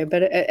that way.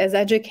 But as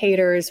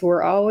educators,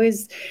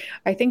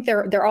 I think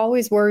they're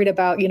always worried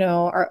about,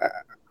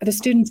 are the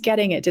students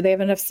getting it? Do they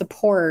have enough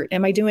support?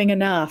 Am I doing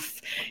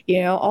enough?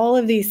 All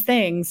of these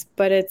things.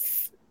 But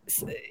it's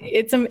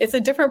a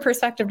different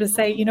perspective to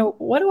say,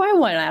 what do I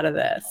want out of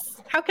this?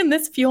 How can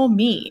this fuel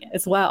me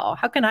as well?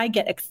 How can I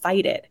get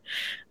excited?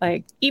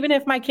 Like, even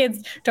if my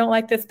kids don't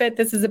like this bit,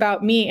 this is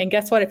about me. And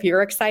guess what? If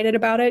you're excited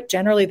about it,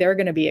 generally they're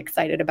going to be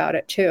excited about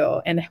it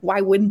too. And why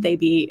wouldn't they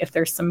be if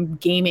there's some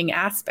gaming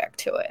aspect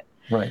to it?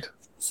 Right.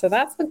 So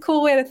that's a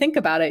cool way to think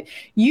about it.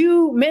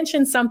 You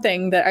mentioned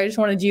something that I just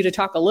wanted you to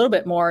talk a little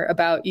bit more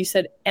about. You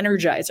said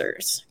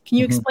energizers. Can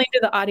you explain to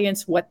the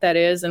audience what that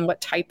is and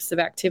what types of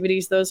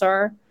activities those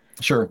are?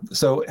 Sure.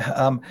 So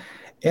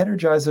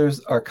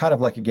energizers are kind of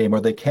like a game, or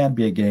they can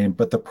be a game,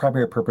 but the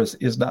primary purpose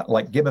is not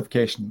like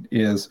gamification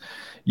is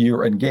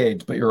you're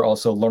engaged, but you're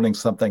also learning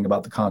something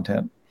about the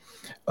content.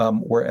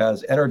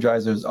 Whereas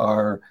energizers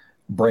are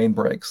brain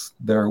breaks.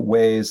 They're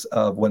ways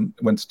of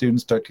when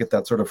students start to get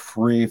that sort of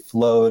free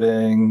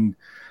floating,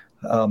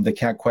 they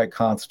can't quite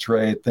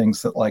concentrate,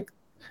 things that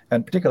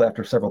and particularly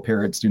after several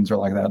periods, students are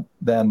like that.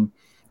 Then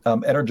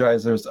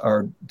energizers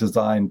are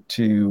designed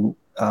to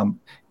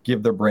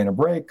give their brain a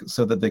break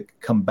so that they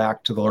come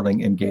back to the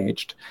learning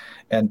engaged.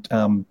 And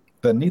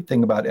the neat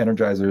thing about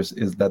energizers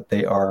is that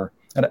they are,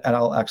 and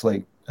I'll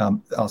actually,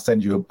 I'll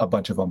send you a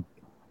bunch of them,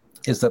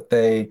 is that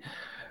they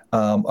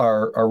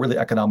are really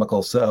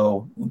economical.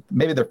 So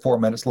maybe they're 4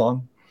 minutes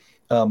long,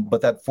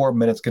 but that 4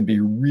 minutes can be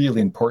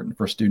really important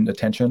for student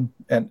attention.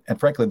 And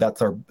frankly,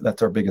 that's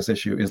our biggest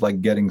issue, is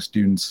like getting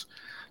students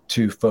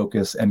to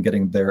focus and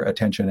getting their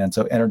attention. And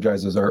so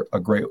energizers are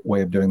a great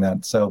way of doing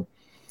that. So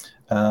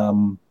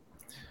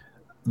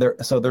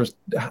there's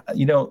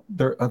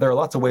there are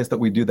lots of ways that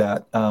we do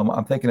that.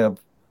 I'm thinking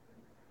of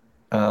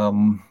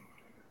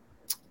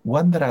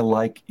one that I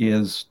like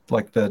is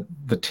like the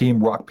team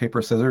rock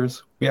paper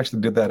scissors. We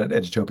actually did that at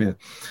Edutopia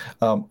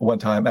one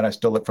time, and I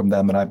stole it from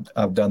them, and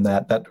I've done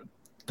that.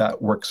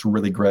 That works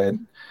really great.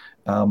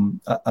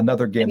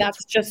 Another game. And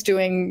that's just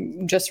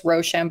doing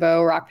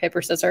Rochambeau, rock,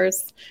 paper,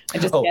 scissors,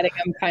 and just getting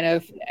them kind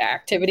of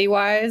activity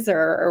wise,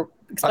 or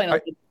explain.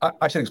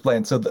 I should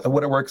explain. So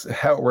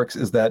how it works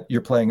is that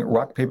you're playing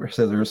rock, paper,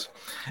 scissors,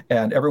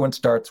 and everyone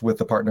starts with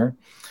a partner.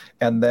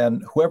 And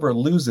then whoever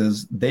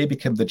loses, they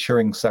become the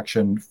cheering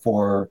section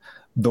for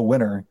the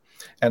winner.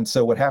 And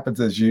so what happens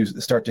is you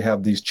start to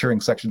have these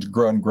cheering sections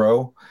grow and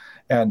grow.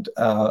 And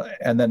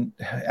then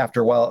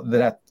after a while,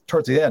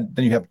 towards the end,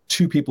 then you have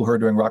two people who are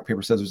doing rock,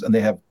 paper, scissors, and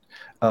they have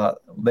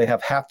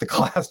half the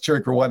class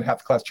cheering for one, half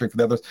the class cheering for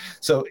the others.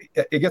 So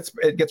it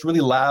gets really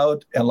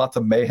loud and lots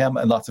of mayhem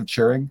and lots of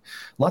cheering,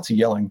 lots of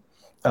yelling.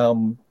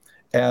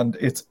 And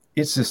it's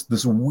just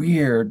this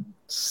weird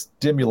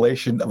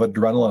stimulation of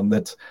adrenaline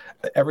that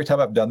every time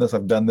I've done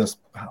this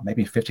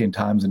maybe 15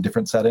 times in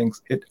different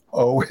settings. It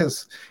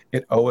always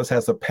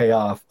has a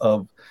payoff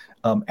of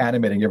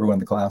animating everyone in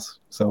the class.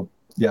 So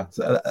yeah,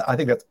 I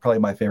think that's probably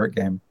my favorite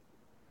game.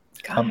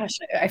 Gosh,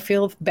 I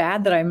feel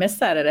bad that I missed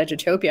that at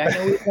Edutopia.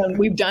 I know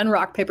we've done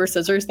rock, paper,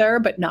 scissors there,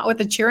 but not with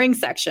the cheering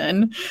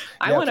section.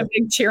 I want a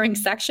big cheering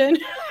section.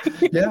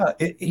 Yeah,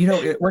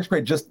 it works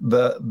great. Just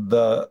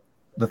the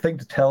thing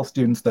to tell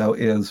students though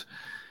is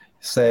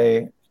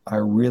say, I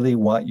really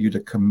want you to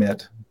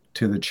commit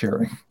to the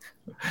cheering.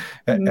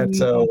 And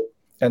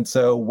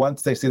so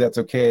once they see that's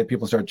okay,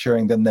 people start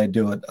cheering, then they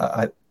do it.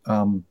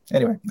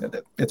 Anyway,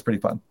 it's pretty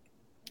fun.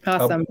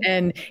 Awesome.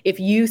 And if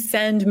you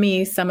send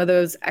me some of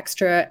those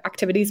extra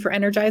activities for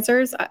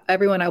Energizers,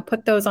 everyone, I'll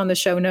put those on the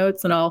show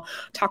notes and I'll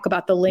talk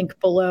about the link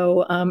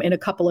below in a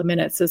couple of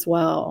minutes as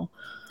well.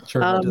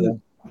 Sure, I'll do that.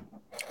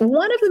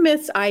 One of the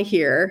myths I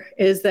hear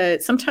is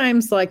that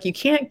sometimes like you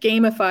can't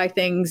gamify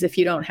things if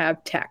you don't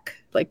have tech.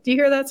 Like, do you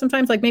hear that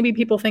sometimes? Like maybe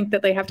people think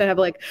that they have to have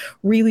like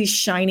really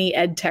shiny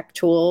ed tech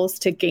tools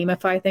to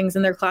gamify things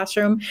in their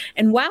classroom.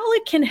 And while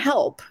it can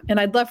help, and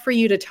I'd love for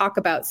you to talk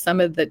about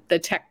some of the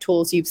tech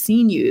tools you've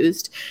seen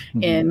used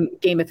in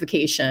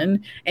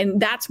gamification.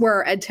 And that's where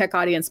our ed tech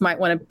audience might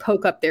want to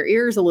poke up their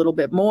ears a little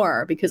bit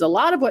more, because a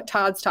lot of what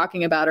Todd's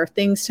talking about are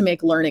things to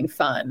make learning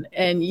fun.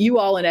 And you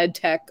all in ed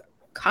tech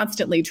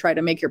constantly try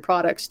to make your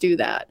products do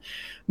that.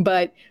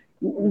 But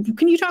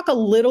can you talk a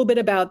little bit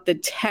about the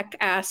tech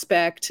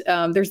aspect?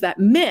 There's that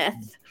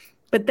myth,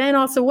 but then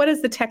also what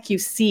is the tech you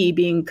see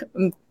being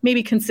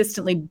maybe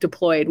consistently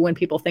deployed when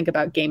people think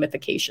about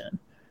gamification?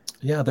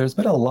 Yeah, there's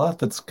been a lot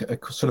that's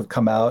sort of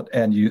come out,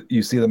 and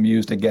you see them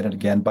used again and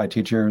again by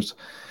teachers.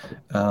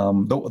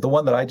 The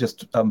one that I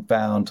just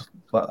found,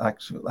 well,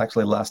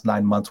 actually last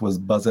 9 months, was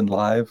Buzzin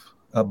Live,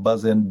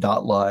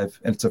 Buzzin.live,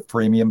 and it's a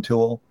freemium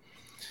tool.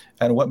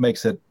 And what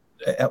makes it,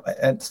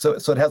 and so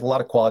it has a lot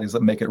of qualities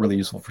that make it really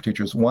useful for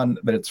teachers. One,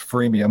 that it's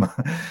freemium.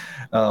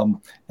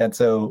 And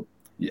so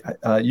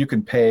you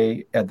can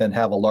pay and then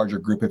have a larger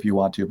group if you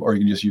want to, or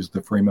you can just use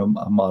the freemium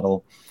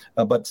model.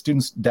 But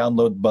students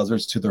download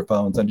buzzers to their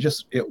phones, and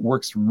it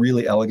works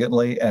really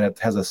elegantly, and it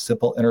has a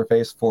simple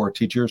interface for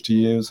teachers to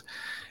use.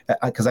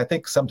 Because I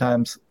think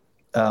sometimes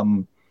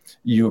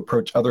you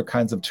approach other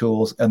kinds of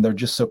tools and they're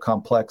just so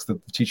complex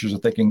that the teachers are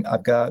thinking,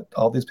 I've got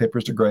all these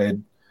papers to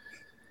grade,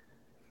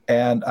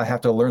 and I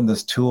have to learn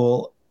this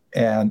tool.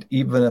 And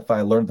even if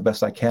I learn the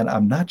best I can,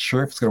 I'm not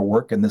sure if it's going to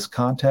work in this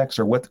context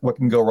or what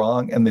can go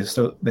wrong. And they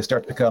start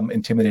to become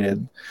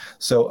intimidated.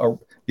 So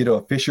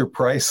a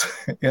Fisher-Price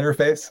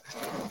interface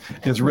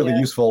is really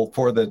useful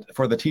for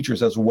the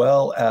teachers as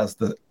well as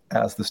the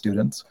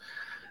students.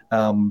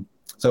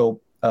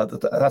 So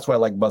that's why I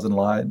like Buzzin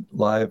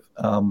Live.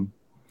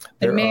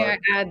 And may I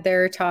add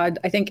there, Todd,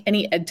 I think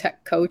any ed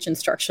tech coach,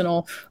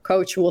 instructional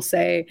coach will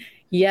say,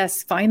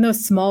 yes, find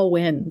those small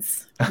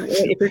wins.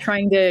 If you're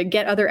trying to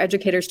get other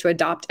educators to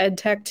adopt ed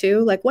tech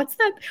too, like what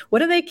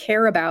do they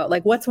care about?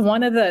 Like what's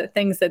one of the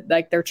things that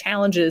like their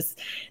challenges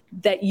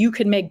that you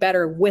could make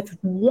better with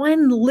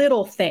one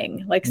little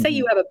thing? Like say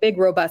you have a big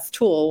robust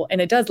tool and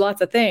it does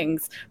lots of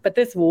things, but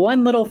this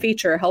one little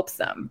feature helps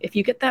them. If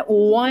you get that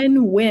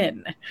one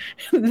win,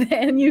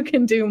 then you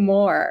can do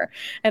more.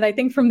 And I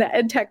think from the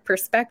ed tech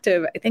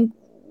perspective, I think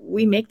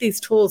we make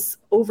these tools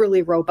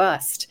overly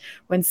robust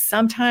when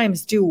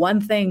sometimes do one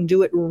thing,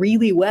 do it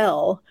really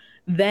well,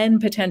 then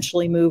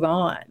potentially move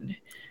on.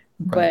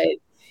 Right.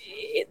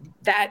 But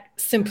that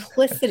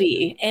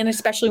simplicity, and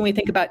especially when we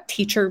think about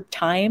teacher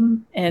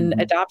time and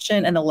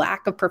adoption and the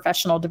lack of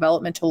professional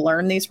development to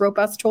learn these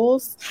robust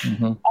tools,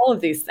 all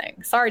of these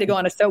things. Sorry to go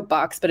on a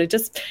soapbox, but it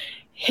just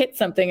hit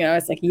something. And I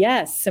was like,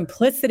 yes,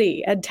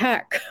 simplicity, ed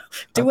tech,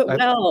 do it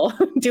well,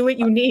 do it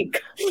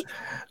unique.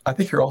 I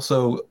think you're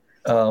also,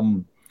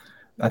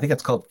 I think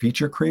it's called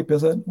feature creep,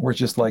 is it? Where it's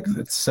just like,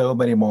 it's so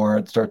many more,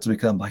 it starts to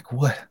become like,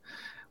 what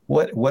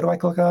do I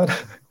click on?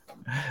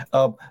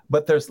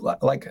 But there's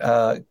like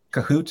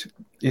Kahoot,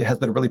 it has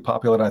been really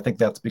popular. And I think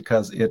that's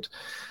because it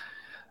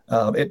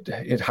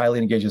highly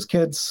engages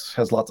kids,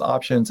 has lots of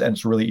options, and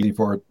it's really easy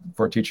for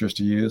teachers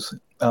to use.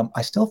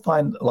 I still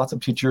find lots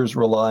of teachers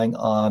relying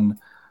on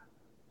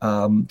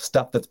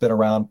stuff that's been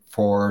around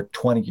for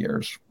 20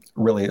 years,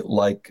 really,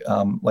 like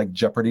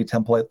Jeopardy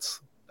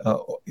templates.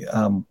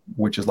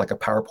 Which is like a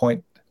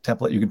PowerPoint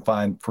template. You can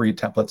find free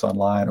templates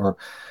online, or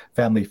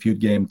Family Feud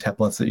game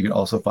templates that you can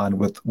also find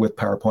with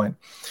PowerPoint.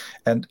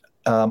 And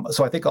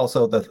so I think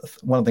also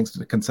one of the things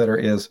to consider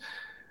is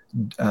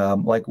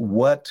like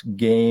what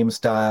game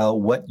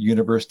style, what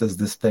universe does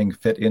this thing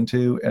fit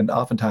into? And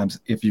oftentimes,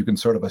 if you can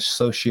sort of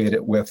associate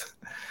it with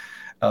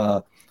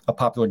a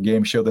popular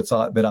game show that's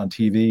been on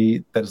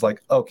TV, that is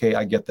like, okay,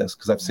 I get this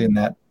because I've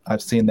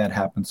seen that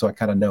happen, so I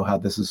kind of know how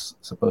this is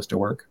supposed to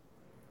work.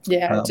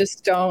 Yeah,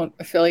 just don't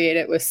affiliate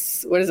it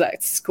with, what is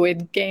that,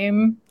 Squid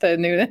Game, the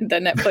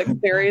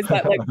Netflix series,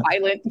 that like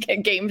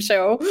violent game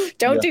show.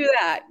 Don't do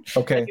that.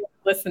 Okay. If you're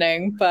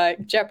listening,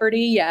 but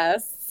Jeopardy,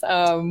 yes.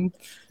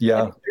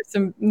 There's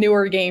some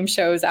newer game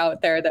shows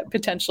out there that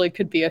potentially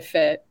could be a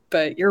fit.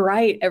 But you're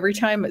right.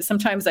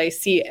 Sometimes I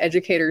see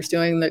educators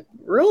doing the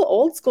real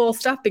old school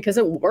stuff because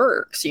it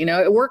works.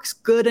 It works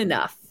good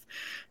enough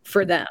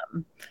for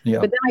them. Yeah.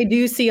 But then I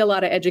do see a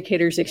lot of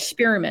educators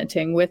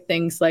experimenting with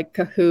things like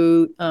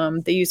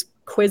Kahoot. They use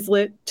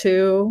Quizlet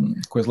too.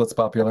 Quizlet's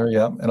popular,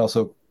 yeah, and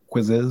also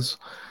Quizzes.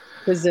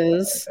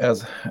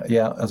 As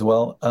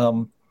well.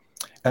 And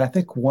I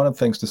think one of the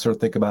things to sort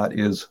of think about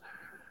is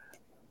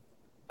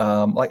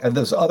and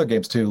there's other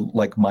games too,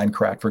 like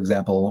Minecraft, for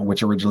example,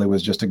 which originally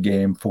was just a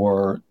game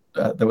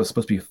that was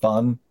supposed to be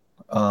fun.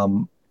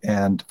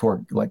 and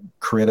for like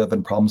creative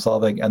and problem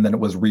solving, and then it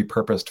was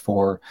repurposed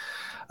for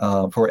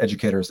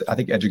educators. I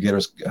think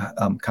educators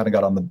kind of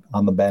got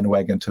on the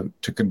bandwagon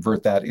to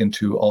convert that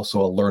into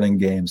also a learning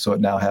game. So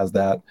it now has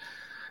that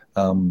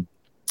kind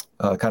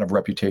of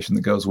reputation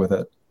that goes with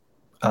it.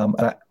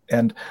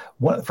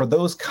 For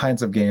those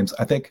kinds of games,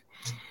 I think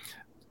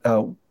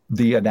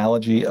the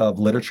analogy of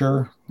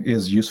literature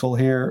is useful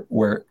here.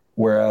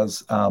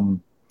 Whereas,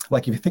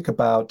 like if you think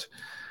about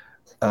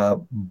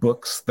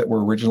books that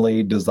were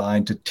originally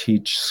designed to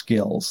teach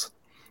skills.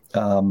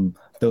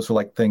 Those were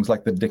like things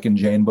like the Dick and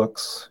Jane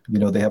books.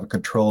 They have a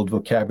controlled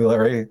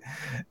vocabulary,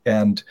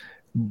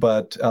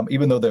 but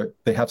even though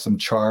they have some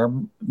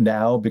charm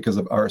now because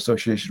of our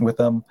association with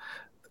them,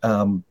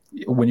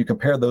 when you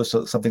compare those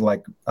to something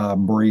like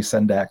Marie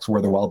Sendak's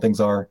Where the Wild Things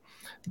Are,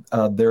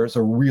 there's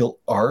a real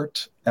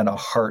art and a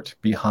heart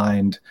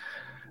behind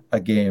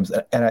games,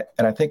 and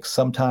I think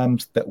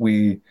sometimes that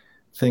we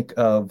think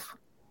of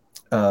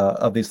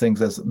these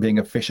things as being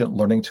efficient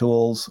learning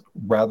tools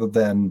rather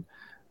than,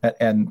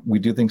 and we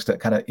do things to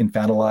kind of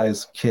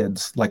infantilize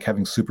kids, like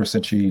having Super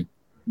Cinchy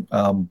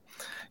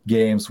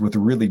games with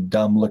really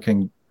dumb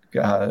looking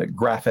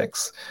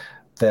graphics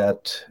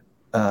that,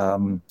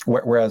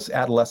 whereas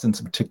adolescents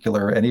in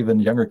particular, and even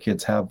younger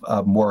kids have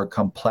a more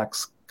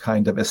complex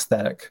kind of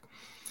aesthetic.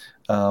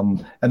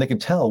 And they can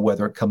tell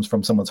whether it comes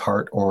from someone's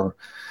heart or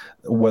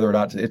whether or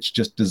not it's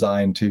just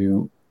designed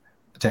to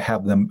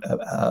have them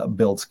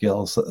build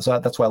skills. So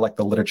that's why I like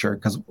the literature,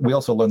 because we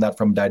also learn that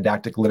from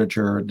didactic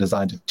literature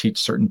designed to teach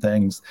certain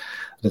things.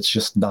 That's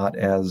just not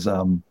as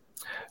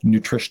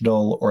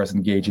nutritional or as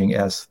engaging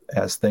as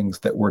things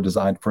that were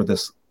designed for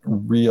this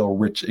real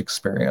rich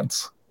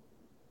experience.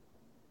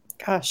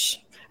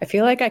 Gosh, I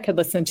feel like I could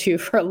listen to you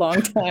for a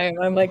long time.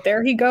 I'm like,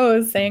 there he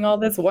goes saying all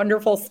this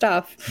wonderful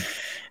stuff.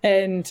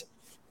 And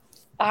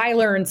I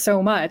learned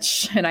so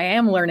much, and I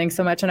am learning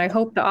so much. And I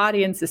hope the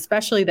audience,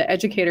 especially the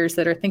educators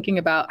that are thinking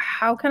about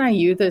how can I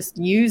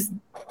use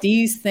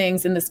these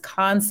things in this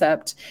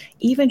concept,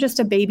 even just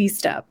a baby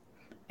step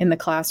in the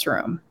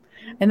classroom.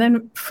 And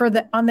then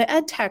on the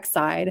ed tech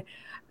side,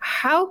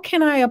 how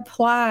can I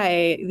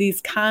apply these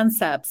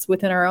concepts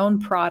within our own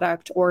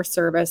product or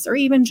service, or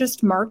even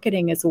just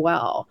marketing as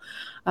well?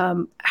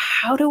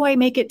 How do I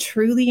make it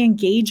truly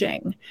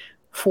engaging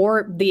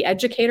for the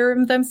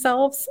educator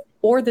themselves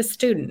or the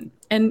student?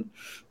 And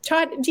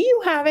Todd, do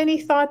you have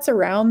any thoughts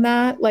around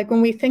that? Like when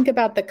we think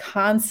about the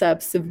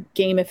concepts of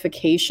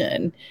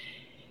gamification,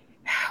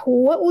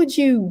 what would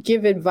you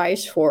give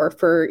advice for,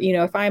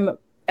 if I'm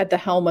at the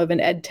helm of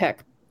an ed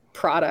tech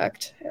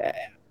product,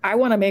 I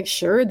want to make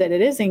sure that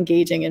it is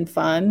engaging and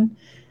fun.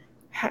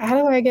 How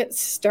do I get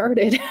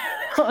started?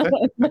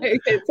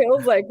 It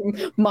feels like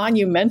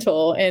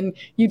monumental. And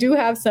you do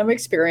have some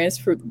experience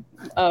for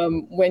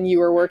when you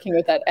were working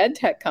with that ed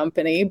tech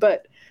company,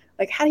 but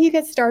like, how do you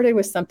get started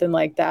with something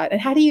like that?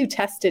 And how do you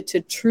test it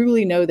to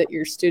truly know that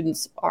your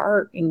students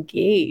are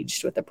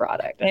engaged with the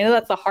product? I know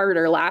that's a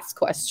harder last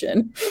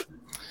question.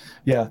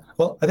 Yeah,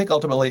 well, I think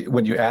ultimately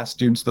when you ask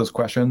students those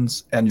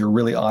questions and you're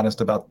really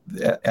honest about,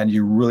 and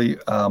you really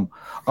are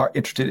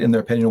interested in their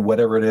opinion,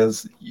 whatever it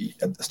is,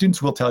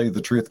 students will tell you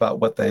the truth about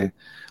what they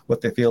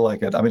feel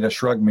like it. I mean, a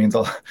shrug means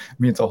a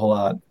whole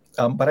lot.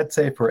 But I'd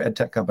say for ed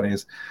tech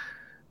companies,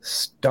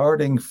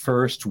 starting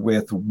first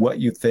with what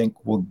you think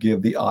will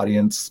give the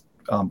audience,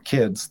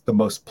 kids, the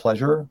most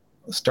pleasure,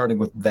 starting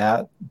with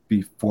that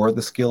before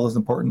the skill is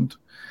important.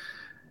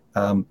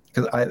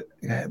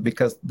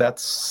 Because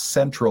that's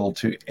central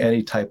to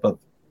any type of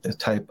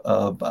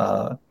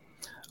a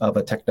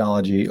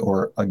technology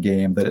or a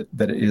game, that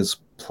it is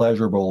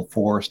pleasurable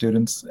for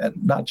students, and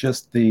not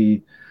just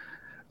the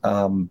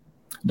game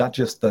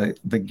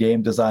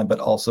design, but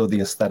also the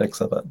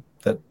aesthetics of it.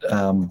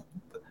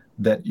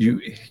 That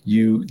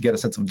you get a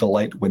sense of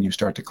delight when you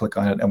start to click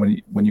on it,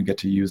 and when you get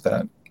to use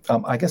that.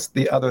 I guess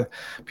the other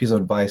piece of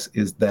advice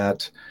is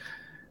that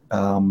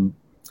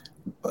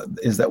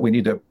we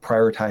need to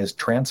prioritize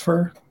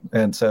transfer,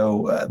 and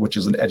so which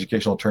is an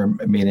educational term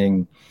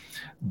meaning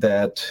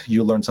that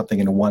you learn something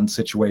in one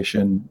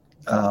situation,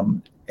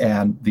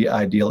 and the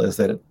ideal is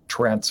that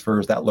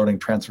that learning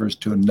transfers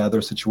to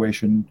another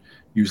situation,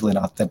 usually an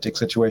authentic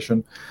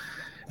situation.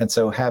 And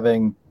so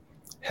having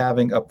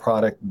a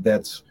product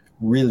that's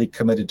really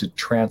committed to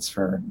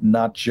transfer,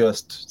 not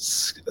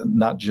just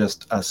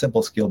a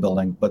simple skill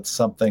building, but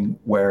something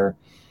where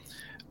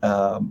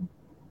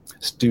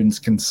students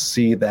can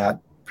see that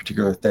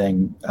particular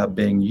thing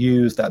being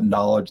used, that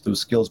knowledge, those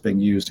skills being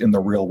used in the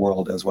real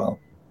world as well.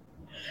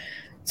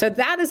 So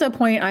that is a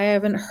point I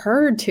haven't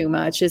heard too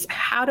much, is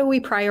how do we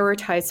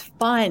prioritize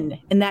fun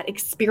and that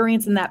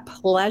experience and that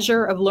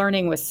pleasure of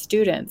learning with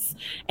students,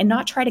 and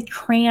not try to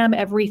cram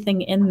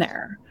everything in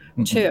there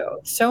too.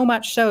 So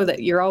much so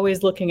that you're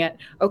always looking at,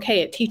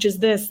 okay, it teaches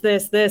this,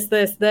 but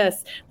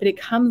it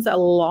becomes a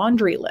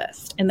laundry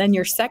list. And then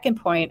your second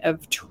point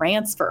of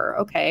transfer,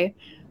 okay,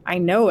 I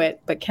know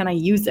it, but can I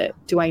use it?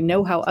 Do I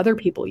know how other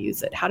people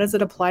use it? How does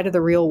it apply to the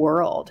real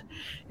world?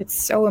 It's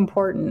so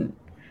important.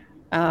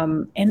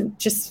 And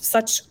just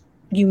such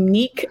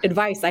unique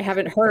advice I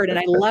haven't heard. And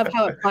I love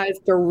how it applies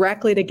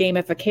directly to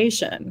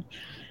gamification.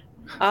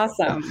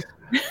 Awesome.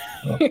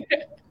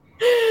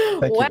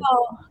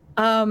 Well,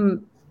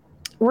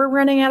 we're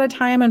running out of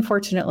time,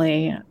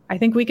 unfortunately. I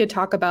think we could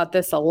talk about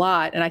this a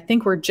lot, and I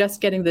think we're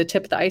just getting to the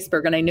tip of the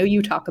iceberg. And I know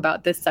you talk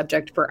about this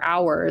subject for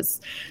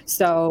hours.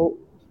 So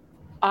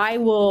I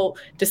will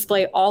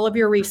display all of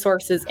your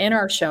resources in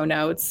our show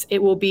notes.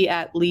 It will be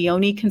at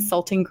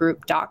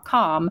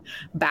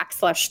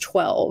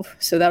leoneconsultinggroup.com/12.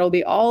 So that'll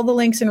be all the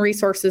links and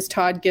resources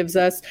Todd gives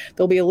us.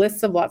 There'll be a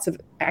list of lots of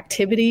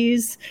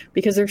activities,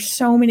 because there's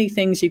so many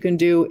things you can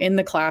do in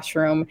the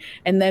classroom.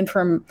 And then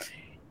from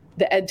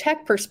the ed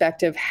tech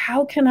perspective,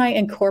 how can I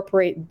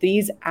incorporate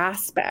these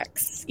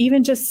aspects,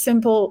 even just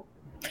simple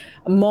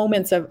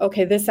moments of,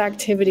 okay, this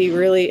activity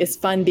really is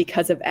fun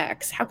because of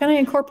X. How can I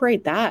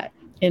incorporate that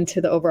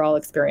into the overall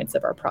experience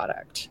of our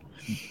product?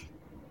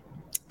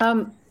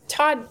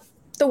 Todd,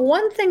 the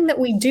one thing that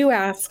we do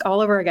ask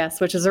all of our guests,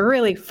 which is a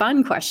really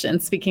fun question,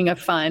 speaking of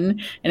fun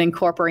and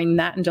incorporating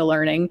that into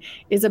learning,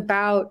 is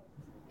about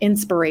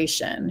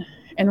inspiration.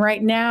 And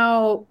right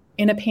now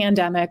in a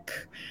pandemic,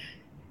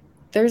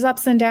 there's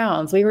ups and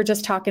downs. We were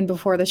just talking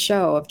before the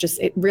show of just,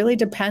 it really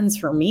depends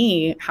for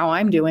me how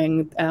I'm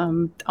doing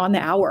on the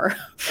hour.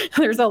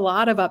 There's a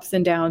lot of ups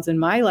and downs in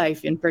my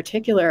life in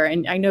particular.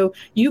 And I know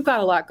you've got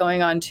a lot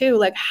going on too.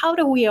 Like, how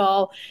do we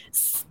all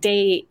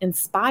stay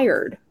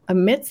inspired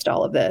amidst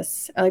all of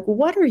this? Like,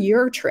 what are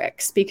your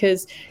tricks?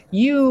 Because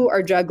you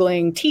are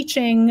juggling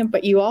teaching,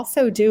 but you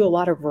also do a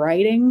lot of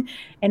writing.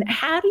 And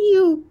how do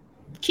you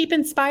keep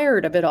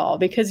inspired of it all?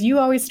 Because you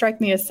always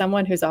strike me as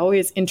someone who's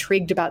always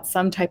intrigued about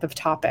some type of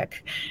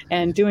topic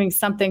and doing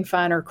something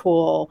fun or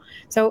cool.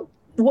 So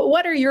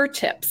what are your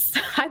tips?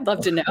 I'd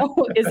love to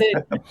know. Is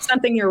it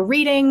something you're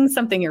reading,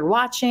 something you're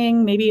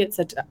watching? Maybe it's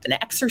an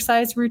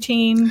exercise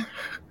routine.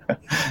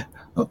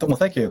 Well,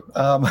 thank you.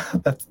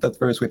 That's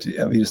very sweet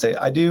of you to say.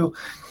 I do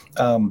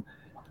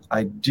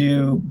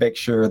make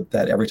sure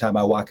that every time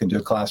I walk into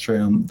a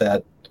classroom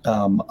that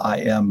I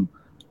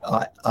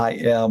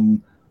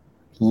am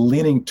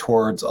leaning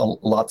towards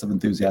lots of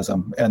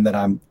enthusiasm, and that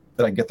I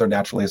get there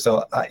naturally.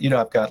 So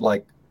I've got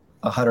like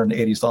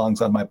 180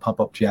 songs on my pump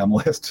up jam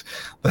list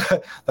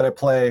that I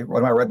play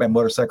when I ride my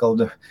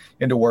motorcycle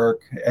into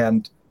work,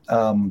 and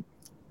so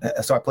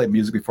I play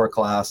music before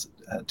class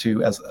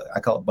too, as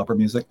I call it bumper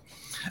music.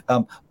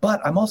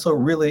 But I'm also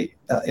really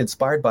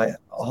inspired by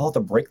all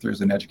the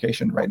breakthroughs in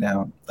education right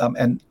now,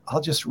 and I'll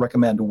just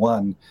recommend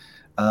one.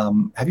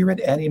 Have you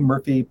read Annie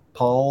Murphy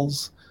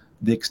Paul's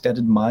The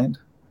Extended Mind?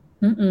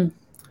 Mm-mm.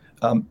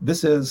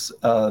 This is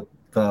the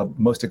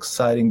most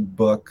exciting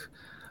book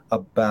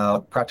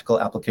about practical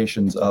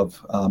applications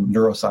of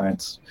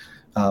neuroscience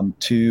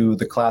to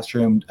the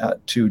classroom,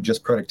 to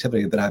just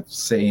productivity that I've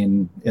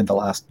seen in the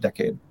last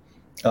decade.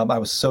 I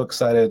was so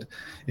excited.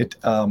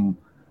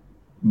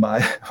 My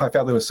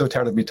family was so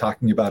tired of me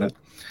talking about it.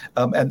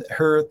 And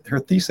her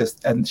thesis,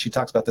 and she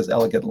talks about this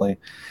elegantly,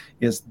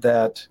 is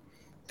that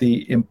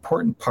the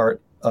important part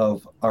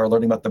of our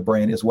learning about the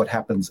brain is what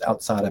happens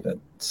outside of it.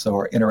 So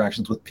our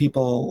interactions with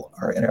people,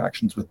 our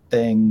interactions with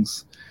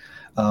things,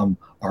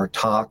 our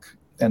talk.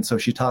 And so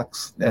she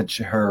talks, and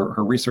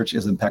her research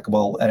is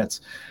impeccable, and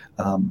it's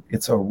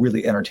a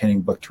really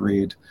entertaining book to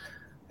read.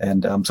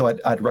 And so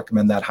I'd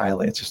recommend that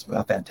highly. It's just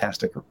a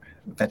fantastic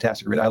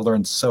read. I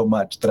learned so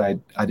much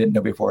that I didn't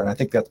know before. And I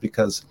think that's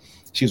because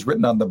she's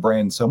written on the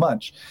brain so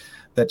much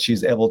that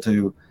she's able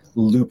to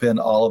loop in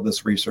all of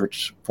this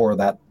research for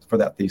that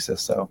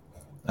thesis. So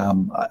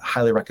I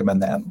highly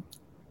recommend that.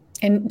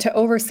 And to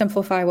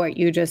oversimplify what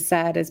you just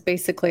said is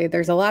basically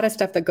there's a lot of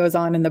stuff that goes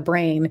on in the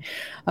brain,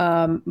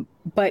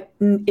 but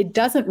it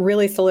doesn't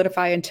really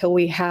solidify until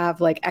we have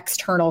like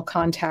external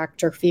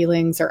contact or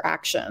feelings or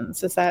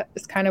actions. Is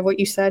kind of what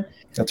you said?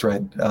 That's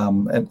right.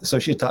 And so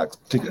she talks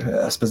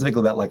specifically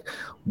about like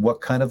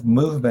what kind of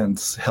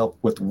movements help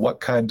with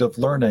what kind of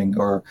learning,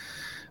 or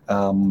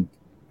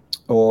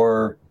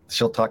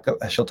she'll talk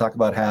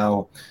about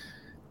how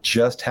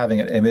just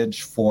having an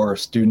image for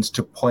students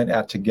to point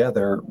at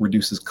together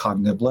reduces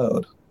cognitive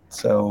load.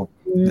 So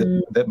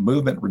that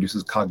movement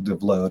reduces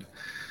cognitive load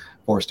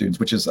for students,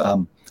 which is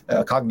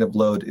cognitive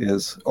load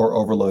or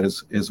overload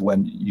is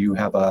when you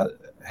have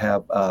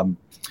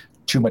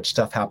too much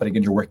stuff happening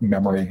in your working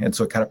memory, and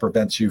so it kind of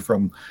prevents you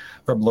from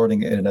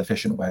learning in an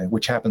efficient way,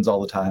 which happens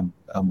all the time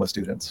with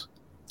students.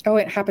 Oh,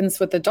 it happens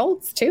with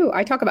adults too.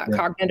 I talk about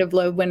cognitive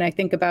load when I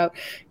think about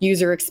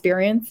user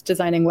experience,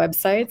 designing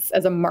websites.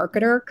 As a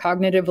marketer,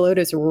 cognitive load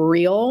is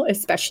real,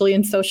 especially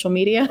in social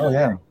media. Oh,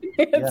 yeah.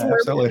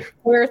 Absolutely.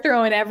 We're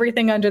throwing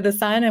everything under the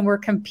sun, and we're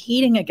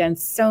competing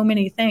against so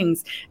many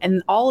things.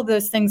 And all of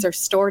those things are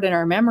stored in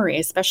our memory,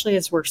 especially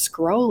as we're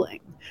scrolling.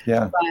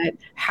 Yeah. But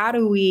how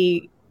do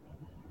we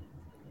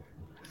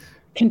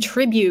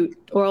contribute,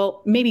 or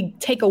maybe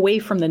take away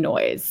from the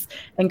noise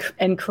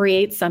and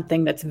create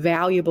something that's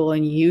valuable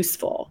and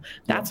useful?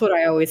 That's what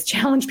I always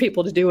challenge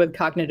people to do with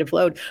cognitive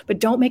load. But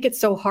don't make it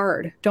so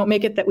hard. Don't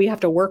make it that we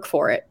have to work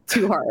for it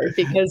too hard,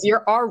 because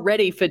you're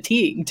already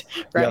fatigued,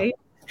 right?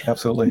 Yeah,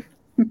 absolutely.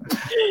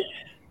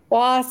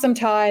 Awesome,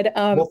 Todd.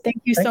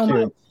 Thank you so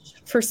much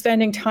for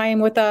spending time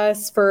with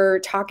us, for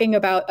talking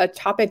about a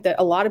topic that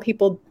a lot of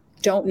people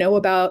don't know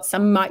about.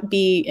 Some might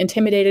be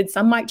intimidated.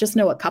 Some might just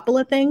know a couple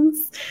of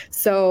things.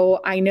 So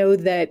I know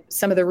that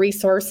some of the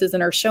resources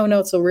in our show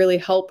notes will really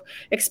help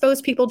expose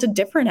people to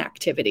different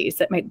activities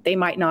that they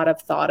might not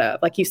have thought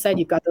of. Like you said,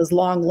 you've got those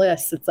long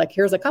lists. It's like,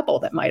 here's a couple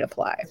that might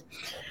apply.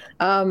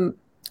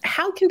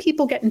 How can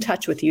people get in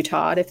touch with you,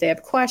 Todd, if they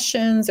have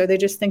questions or they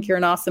just think you're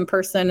an awesome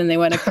person and they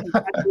want to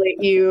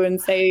congratulate you and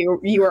say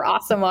you were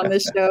awesome on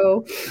this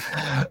show?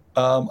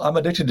 I'm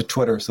addicted to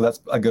Twitter, so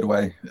that's a good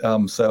way.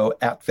 So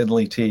at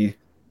Finley T,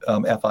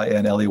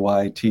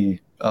 Finleyt,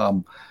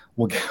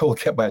 will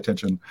get my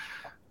attention.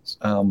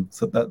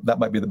 So that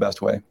might be the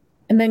best way.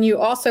 And then you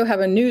also have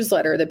a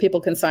newsletter that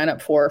people can sign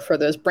up for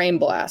those brain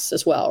blasts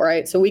as well,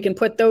 right? So we can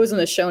put those in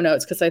the show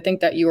notes because I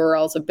think that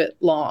URL is a bit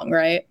long,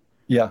 right?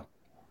 Yeah.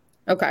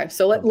 Okay,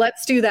 so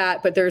let's do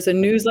that. But there's a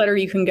newsletter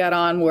you can get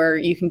on where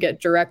you can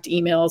get direct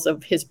emails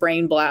of his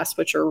brain blasts,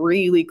 which are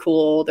really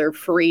cool. They're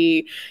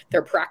free,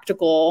 they're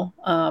practical,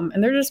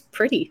 and they're just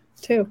pretty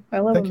too. I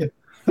love them.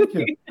 Thank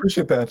you.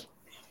 Appreciate that.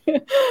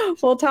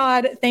 Well,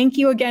 Todd, thank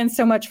you again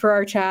so much for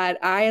our chat.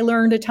 I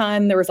learned a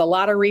ton. There was a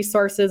lot of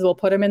resources. We'll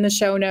put them in the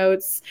show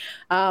notes.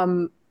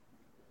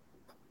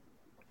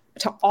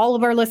 To all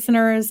of our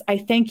listeners, I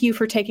thank you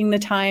for taking the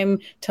time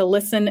to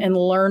listen and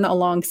learn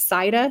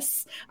alongside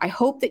us. I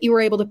hope that you were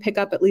able to pick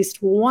up at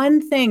least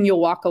one thing you'll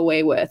walk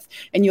away with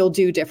and you'll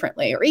do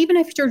differently. Or even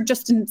if you're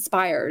just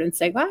inspired and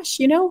say, gosh,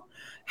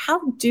 how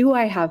do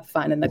I have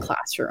fun in the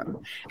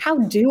classroom? How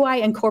do I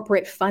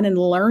incorporate fun and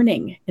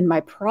learning in my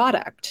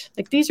product?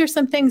 Like, these are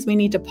some things we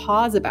need to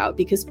pause about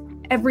because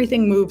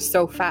everything moves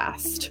so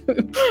fast.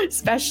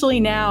 Especially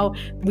now,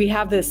 we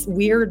have this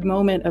weird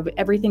moment of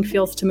everything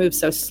feels to move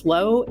so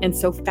slow and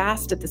so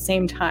fast at the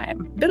same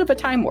time. Bit of a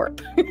time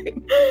warp.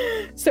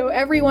 So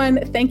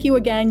everyone, thank you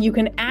again. You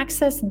can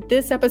access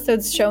this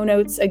episode's show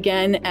notes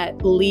again at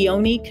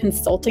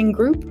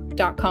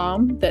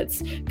leoneconsultinggroup.com.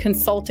 That's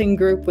consulting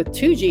group with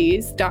 2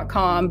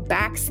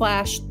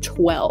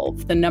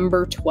 Gs.com/12, the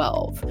number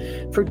 12,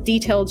 for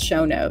detailed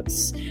show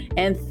notes.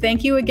 And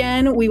thank you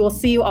again. We will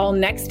see you all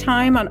next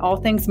time on All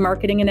Things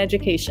Marketing and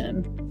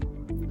Education.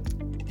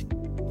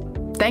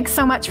 Thanks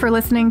so much for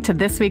listening to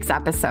this week's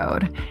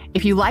episode.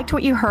 If you liked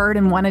what you heard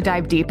and want to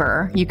dive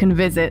deeper, you can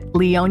visit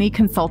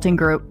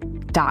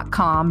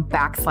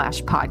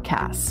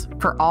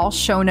leoneconsultinggroup.com/podcasts for all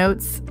show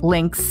notes,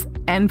 links,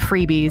 and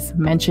freebies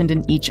mentioned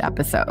in each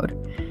episode.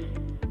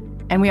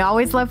 And we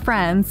always love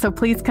friends, so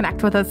please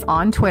connect with us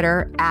on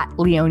Twitter at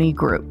Leone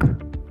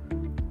Group.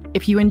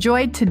 If you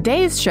enjoyed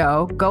today's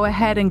show, go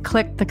ahead and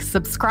click the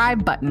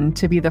subscribe button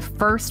to be the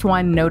first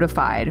one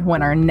notified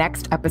when our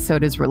next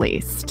episode is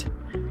released.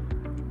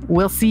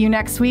 We'll see you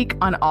next week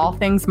on All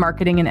Things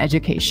Marketing and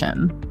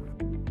Education.